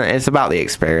about the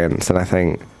experience, and I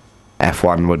think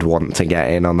F1 would want to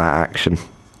get in on that action.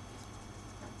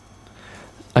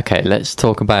 Okay, let's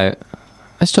talk about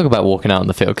walking out on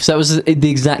the field, because that was the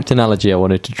exact analogy I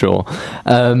wanted to draw.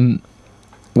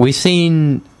 We've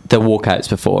seen the walkouts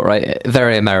before, right?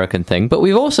 Very American thing, but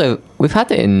we've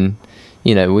had it in,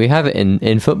 we have it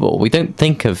in football. We don't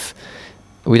think of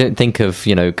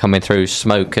coming through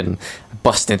smoke and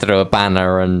busting through a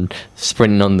banner and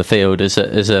sprinting on the field as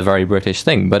a very British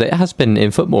thing, but it has been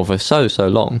in football for so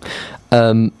long.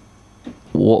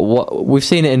 What we've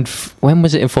seen it in, when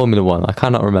was it in Formula 1? I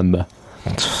cannot remember.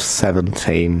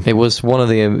 17. It was one of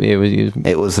the.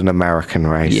 It was an American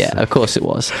race. Yeah, of course it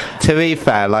was. To be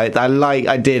fair,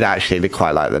 I did actually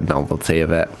quite like the novelty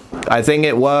of it. I think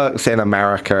it works in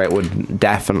America. It would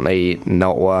definitely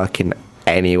not work in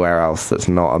anywhere else that's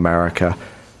not America.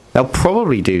 They'll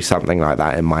probably do something like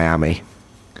that in Miami.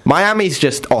 Miami's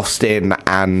just Austin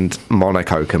and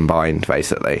Monaco combined,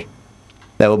 basically.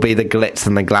 There will be the glitz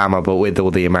and the glamour, but with all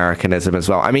the Americanism as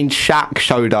well. I mean, Shaq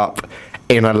showed up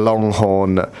in a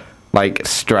Longhorn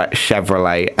stretch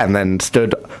Chevrolet and then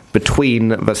stood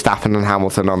between Verstappen and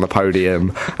Hamilton on the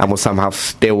podium and was somehow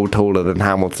still taller than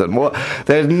Hamilton.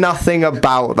 There's nothing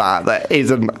about that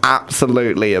isn't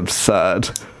absolutely absurd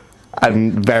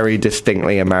and very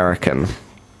distinctly American.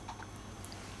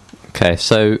 Okay,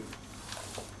 so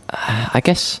I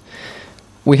guess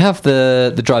we have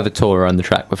the driver tour around the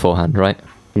track beforehand, right?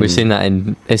 We've seen that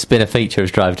it's been a feature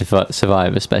of Drive to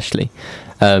Survive especially,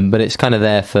 but it's kind of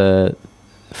there for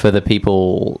the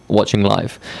people watching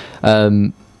live.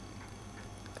 I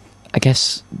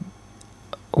guess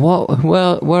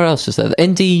where else is there?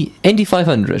 The Indy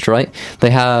 500, right? They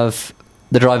have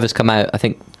the drivers come out, I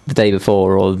think, the day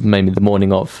before or maybe the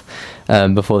morning of,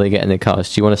 before they get in their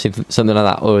cars. Do you want to see something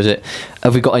like that, or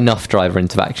have we got enough driver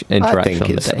interaction on the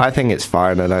day? I think it's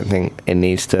fine. I don't think it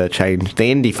needs to change.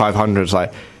 The Indy 500 is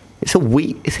like, it's a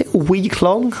week. Is it a week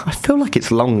long? I feel like it's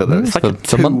longer than it's like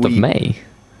the month of May.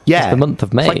 Yeah, the month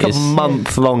of May. It's like a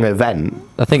month-long event.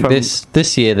 I think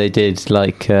this year they did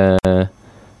like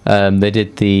they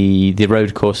did the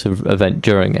road course event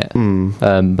during it.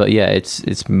 But yeah,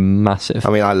 it's massive. I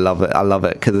mean, I love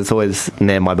it because it's always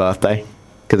near my birthday,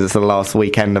 because it's the last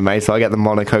weekend of May, so I get the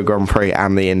Monaco Grand Prix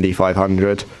and the Indy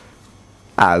 500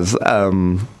 as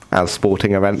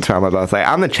sporting events around my birthday,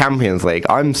 and the Champions League.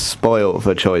 I'm spoiled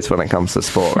for choice when it comes to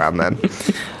sport around then.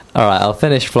 All right, I'll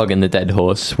finish flogging the dead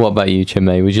horse. What about you,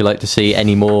 Chinmay? Would you like to see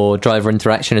any more driver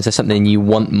interaction? Is there something you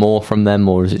want more from them,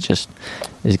 or is it just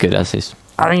as good as is?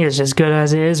 I think it's just good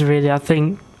as it is, really. I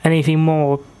think anything more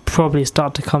will probably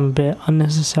start to come a bit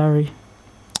unnecessary.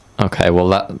 Okay,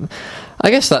 well, I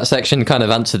guess that section kind of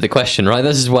answered the question, right?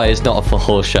 This is why it's not a full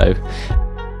horse show.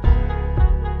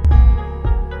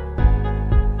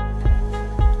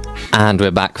 And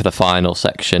we're back for the final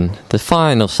section, the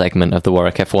final segment of the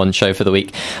Warwick F1 show for the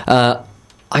week. I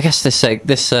guess this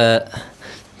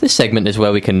segment is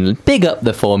where we can big up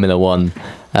the Formula One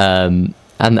and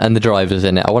the drivers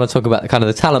in it. I want to talk about kind of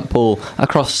the talent pool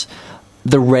across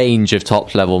the range of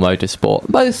top-level motorsport,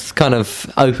 both kind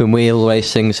of open-wheel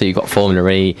racing, so you've got Formula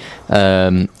E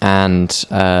and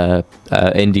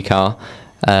IndyCar,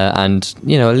 and,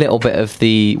 you know, a little bit of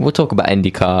we'll talk about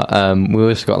IndyCar. We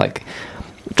also got, like,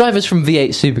 drivers from V8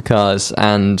 supercars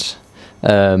and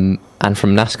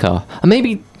from NASCAR, and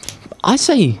maybe I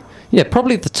say, yeah,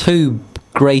 probably the two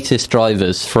greatest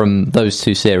drivers from those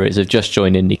two series have just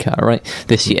joined IndyCar, right,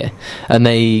 this year, and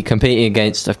they competing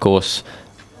against, of course,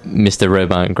 Mr.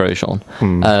 Romain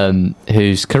Grosjean,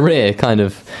 whose career kind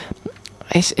of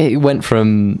it went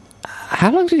from. How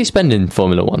long did he spend in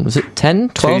Formula One? Was it 10,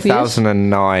 12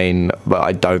 2009, years? But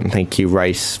I don't think he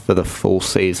raced for the full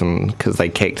season because they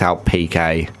kicked out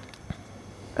Piquet.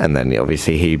 And then,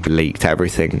 obviously, he leaked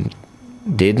everything.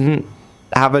 Didn't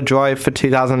have a drive for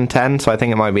 2010, so I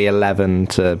think it might be 11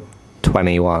 to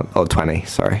 21, or 20,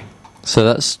 sorry. So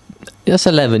that's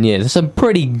 11 years. That's a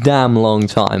pretty damn long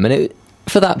time. And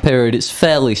for that period, it's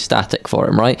fairly static for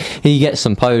him, right? He gets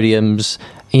some podiums.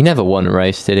 He never won a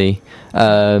race, did he?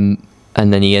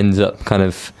 And then he ends up kind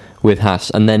of with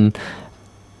Haas, and then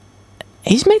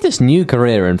he's made this new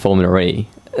career in Formula E.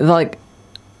 Like,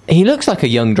 he looks like a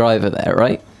young driver there,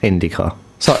 right? IndyCar.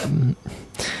 So,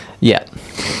 yeah,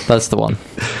 that's the one.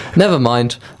 Never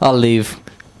mind, I'll leave.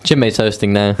 Chinmay's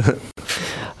hosting now.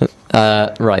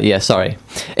 Right, yeah, sorry.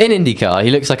 In IndyCar, he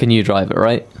looks like a new driver,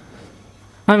 right?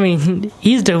 I mean,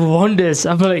 he's doing wonders.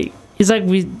 I'm like, it's like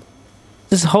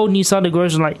this whole new side of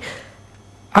Grosjean, like,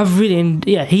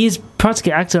 he's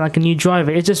practically acting like a new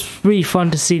driver. It's just really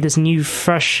fun to see this new,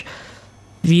 fresh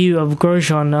view of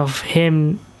Grosjean, of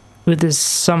him with this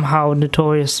somehow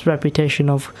notorious reputation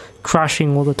of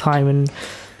crashing all the time in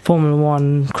Formula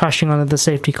One, crashing under the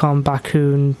safety car in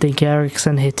Baku, and think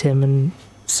Ericsson hit him, and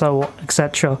so on,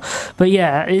 etc. But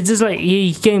yeah, it's just like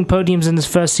he's getting podiums in his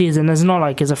first season. It's not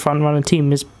like it's a front runner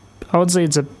team. I would say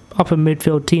it's a upper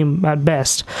midfield team at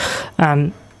best,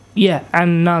 and. Yeah,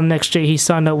 and now next year he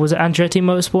signed up. Was it Andretti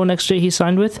Motorsport next year he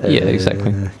signed with? Yeah,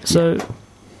 exactly. So,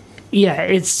 yeah,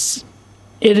 it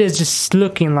is just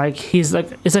looking like it's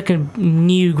like a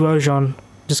new Grosjean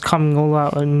just coming all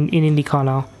out in IndyCar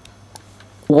now.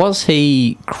 Was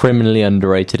he criminally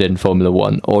underrated in Formula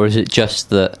One, or is it just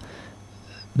that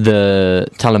the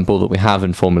talent pool that we have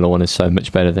in Formula One is so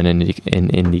much better than in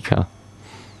IndyCar?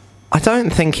 I don't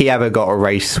think he ever got a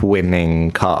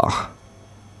race-winning car.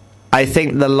 I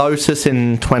think the Lotus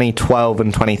in 2012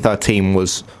 and 2013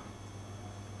 was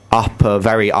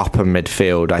very upper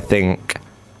midfield. I think,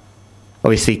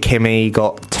 obviously, Kimi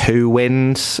got 2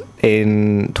 wins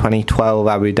in 2012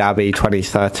 Abu Dhabi,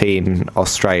 2013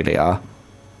 Australia.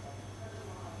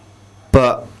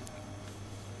 But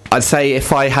I'd say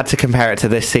if I had to compare it to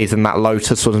this season, that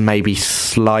Lotus was maybe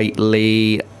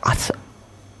slightly...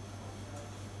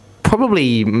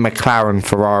 probably McLaren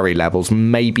Ferrari levels,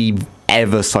 maybe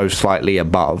ever so slightly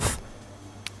above.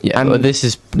 Yeah, but this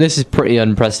is pretty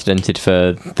unprecedented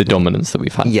for the dominance that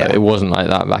we've had. Yeah, it wasn't like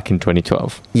that back in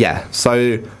 2012. Yeah,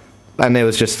 so, and it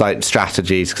was just like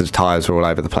strategies because tyres were all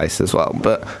over the place as well.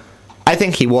 But I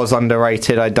think he was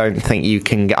underrated. I don't think you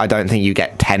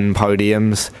get 10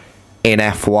 podiums in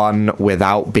F1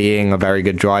 without being a very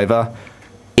good driver.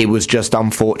 It was just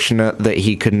unfortunate that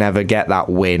he could never get that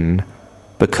win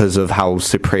because of how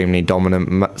supremely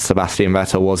dominant Sebastian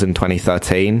Vettel was in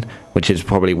 2013, which is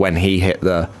probably when he hit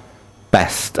the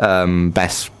best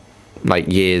like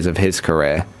years of his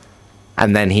career,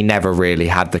 and then he never really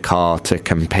had the car to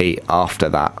compete after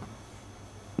that.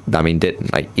 I mean,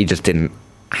 he just didn't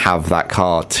have that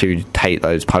car to take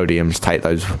those podiums, take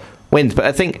those wins. But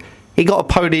I think he got a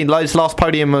podium. His last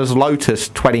podium was Lotus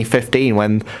 2015,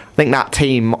 when I think that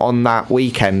team on that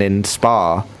weekend in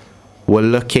Spa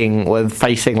were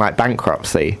facing like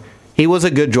bankruptcy. He was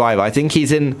a good driver. I think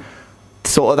he's in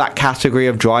sort of that category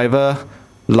of driver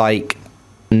like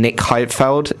Nick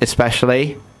Heidfeld,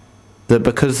 especially, that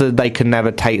because they can never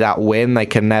take that win, they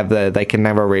can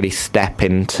never really step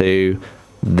into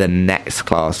the next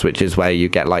class, which is where you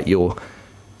get like your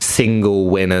single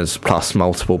winners plus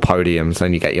multiple podiums,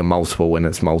 and you get your multiple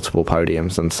winners, multiple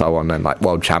podiums, and so on, and like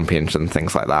world champions and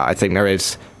things like that. I think there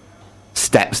is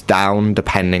steps down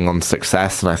depending on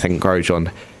success, and I think Grosjean,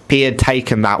 if he had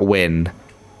taken that win,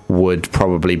 would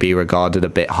probably be regarded a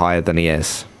bit higher than he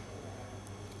is.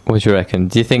 What do you reckon?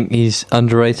 Do you think he's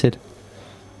underrated?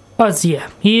 Yeah,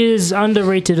 he is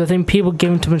underrated. I think people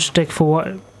give him too much stick for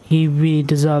what he really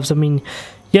deserves. I mean,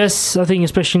 yes, I think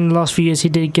especially in the last few years he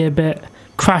did get a bit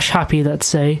crash happy, let's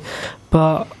say,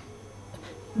 but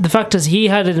the fact is he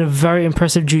had a very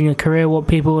impressive junior career, what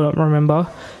people don't remember,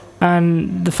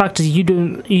 and the fact is you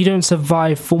don't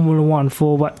survive Formula 1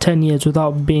 for about 10 years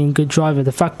without being a good driver.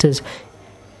 The fact is,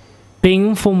 being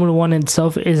in Formula 1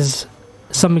 itself is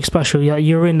something special.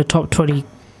 You're in the top 20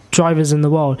 drivers in the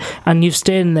world, and you've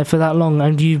stayed in there for that long,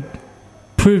 and you've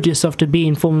proved yourself to be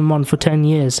in Formula 1 for 10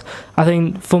 years. I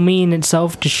think for me in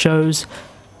itself just shows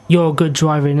you're a good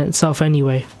driver in itself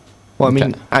anyway. Well, I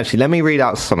mean, actually, let me read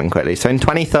out something quickly. So in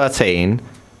 2013,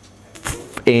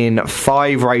 in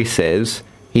 5 races,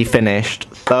 he finished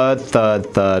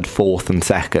third, fourth, and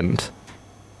second.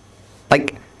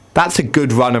 Like, that's a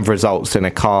good run of results in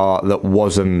a car that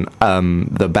wasn't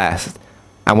the best.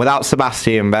 And without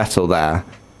Sebastian Vettel there,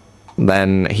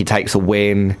 then he takes a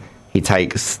win, he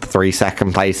takes 3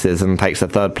 second places, and takes a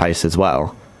 3rd place as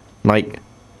well. Like,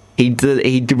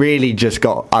 he really just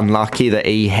got unlucky that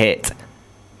he hit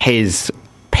his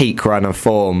peak run of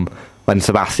form when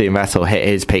Sebastian Vettel hit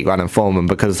his peak run of form, and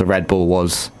because the Red Bull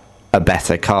was a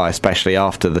better car, especially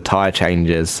after the tyre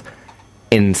changes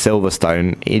in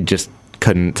Silverstone, he just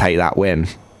couldn't take that win.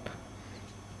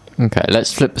 Okay,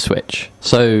 let's flip the switch.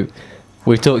 So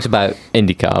we've talked about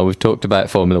IndyCar, we've talked about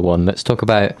Formula 1, let's talk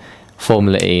about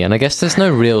Formula E, and I guess there's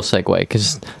no real segue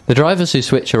because the drivers who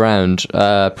switch around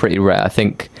are pretty rare. I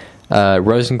think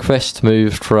Rosenqvist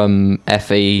moved from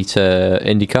FE to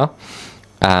IndyCar,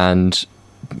 and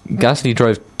Gasly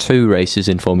drove 2 races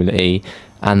in Formula E,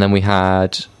 and then we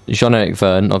had Jean-Eric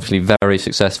Vergne, obviously very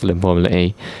successful in Formula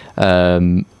E,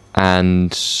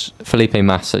 and Felipe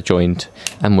Massa joined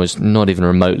and was not even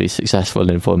remotely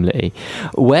successful in Formula E.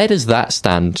 Where does that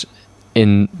stand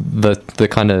in the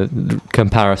kind of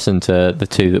comparison to the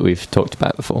 2 that we've talked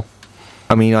about before?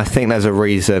 I mean, I think there's a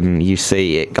reason you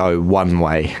see it go one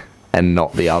way and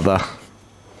not the other.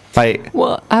 Like,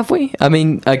 well, have we? I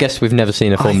mean, I guess we've never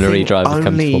seen a Formula E driver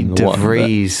come to Formula 1. De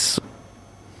Vries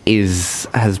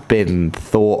has been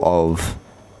thought of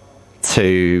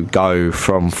to go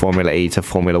from Formula E to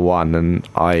Formula 1, and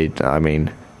I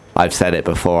mean, I've said it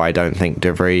before, I don't think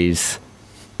De Vries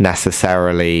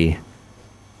necessarily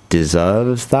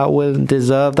deserve that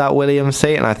Williams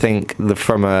seat, and I think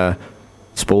from a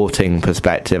sporting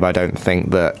perspective, I don't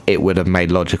think that it would have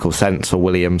made logical sense for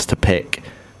Williams to pick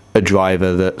a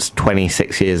driver that's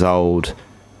 26 years old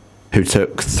who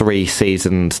took 3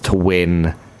 seasons to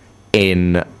win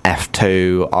in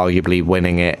F2, arguably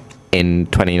winning it in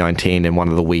 2019 in one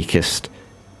of the weakest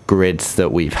grids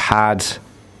that we've had,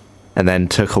 and then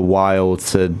took a while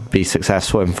to be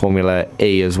successful in Formula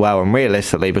E as well. And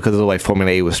realistically, because of the way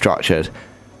Formula E was structured,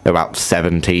 about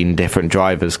 17 different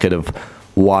drivers could have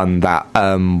won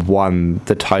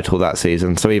the title that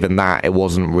season. So even that, it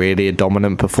wasn't really a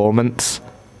dominant performance.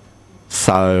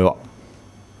 So,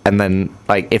 and then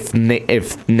like if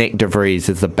Nick De Vries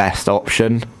is the best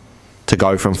option to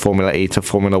go from Formula E to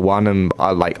Formula 1, and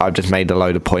I've just made a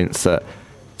load of points that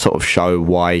sort of show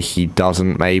why he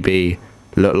doesn't maybe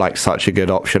look like such a good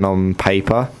option on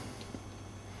paper.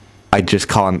 I just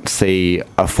can't see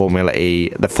a Formula E.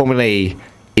 The Formula E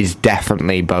is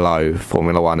definitely below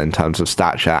Formula 1 in terms of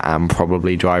stature and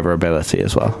probably driver ability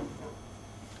as well.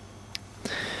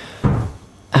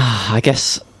 I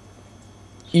guess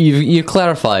you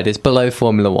clarified it's below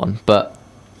Formula 1, but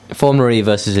Formula E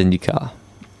versus IndyCar.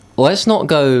 Let's not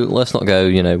go,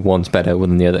 one's better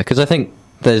than the other, because I think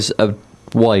there's a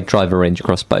wide driver range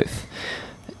across both.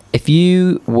 if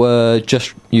you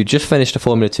just finished a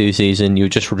Formula 2 season, you were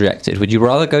just rejected, would you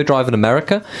rather go drive in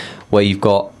America, where you've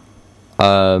got,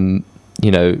 I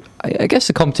guess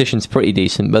the competition's pretty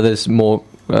decent, but there's more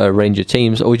range of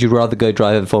teams, or would you rather go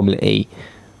drive in Formula E?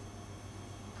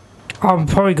 I'll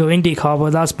probably go IndyCar,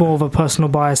 but that's more of a personal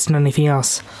bias than anything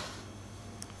else.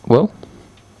 Well,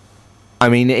 I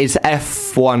mean, is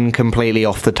F1 completely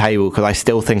off the table? Because I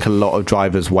still think a lot of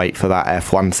drivers wait for that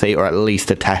F1 seat, or at least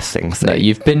a testing seat. No,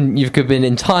 you've been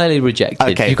entirely rejected.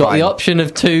 Okay, you've got fine. the option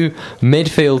of 2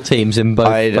 midfield teams in both.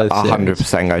 I'd both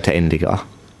 100% go to IndyCar,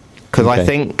 because I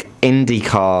think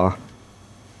IndyCar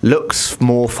looks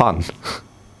more fun.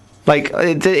 Like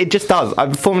it just does.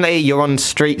 Formula E, you're on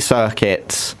street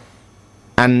circuits,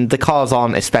 and the cars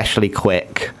aren't especially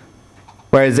quick.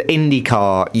 Whereas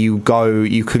IndyCar, you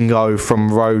can go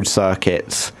from road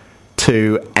circuits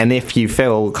to, and if you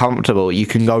feel comfortable, you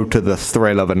can go to the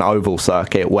thrill of an oval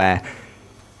circuit where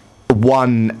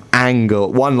one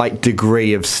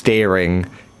degree of steering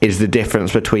is the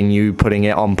difference between you putting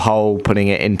it on pole, putting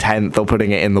it in 10th, or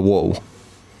putting it in the wall.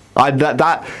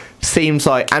 That seems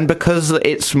like, and because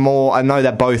it's more, I know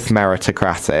they're both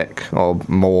meritocratic, or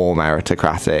more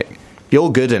meritocratic, if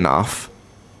you're good enough,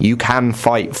 you can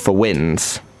fight for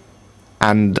wins.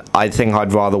 And I think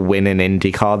I'd rather win in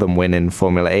IndyCar than win in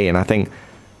Formula E. And I think,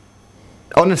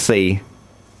 honestly,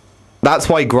 that's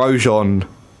why Grosjean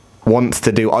wants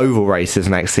to do oval races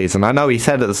next season. I know he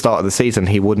said at the start of the season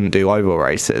he wouldn't do oval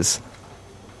races,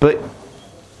 but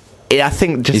I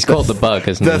think just he's caught the bug,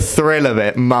 hasn't he? The thrill of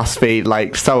it must be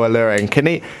like so alluring. Can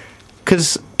he?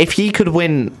 Because if he could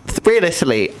win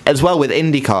realistically as well with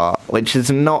IndyCar, which is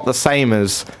not the same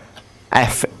as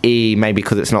FE, maybe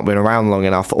because it's not been around long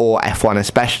enough, or F1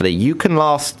 especially, you can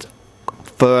last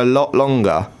for a lot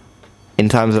longer in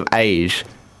terms of age.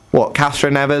 What, Castro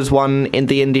Neves won in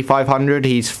the Indy 500?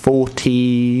 He's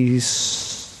 40,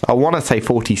 I want to say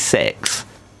 46.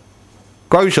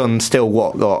 Grosjean still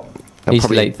got... He's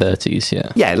late 30s,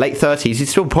 yeah. Yeah, late 30s. He's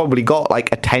still probably got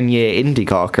like a 10-year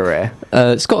IndyCar career.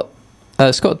 Scott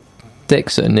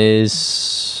Dixon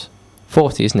is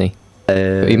 40, isn't he?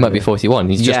 He might be 41.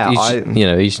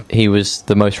 He was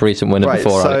the most recent winner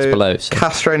before Alex Palou. So.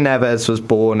 Castro Neves was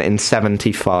born in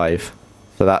 75.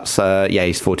 So that's,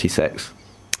 he's 46.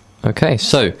 Okay,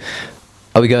 so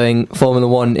are we going Formula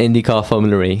 1, IndyCar,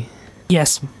 Formula E?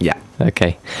 Yes. Yeah.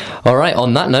 Okay. All right,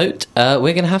 on that note,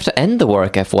 we're going to have to end the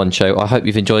Warwick F1 show. I hope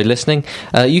you've enjoyed listening.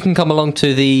 You can come along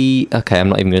to the... Okay, I'm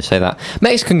not even going to say that.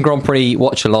 Mexican Grand Prix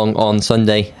watch along on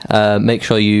Sunday. Make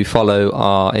sure you follow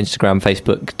our Instagram,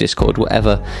 Facebook, Discord,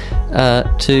 whatever,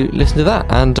 to listen to that.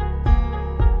 And...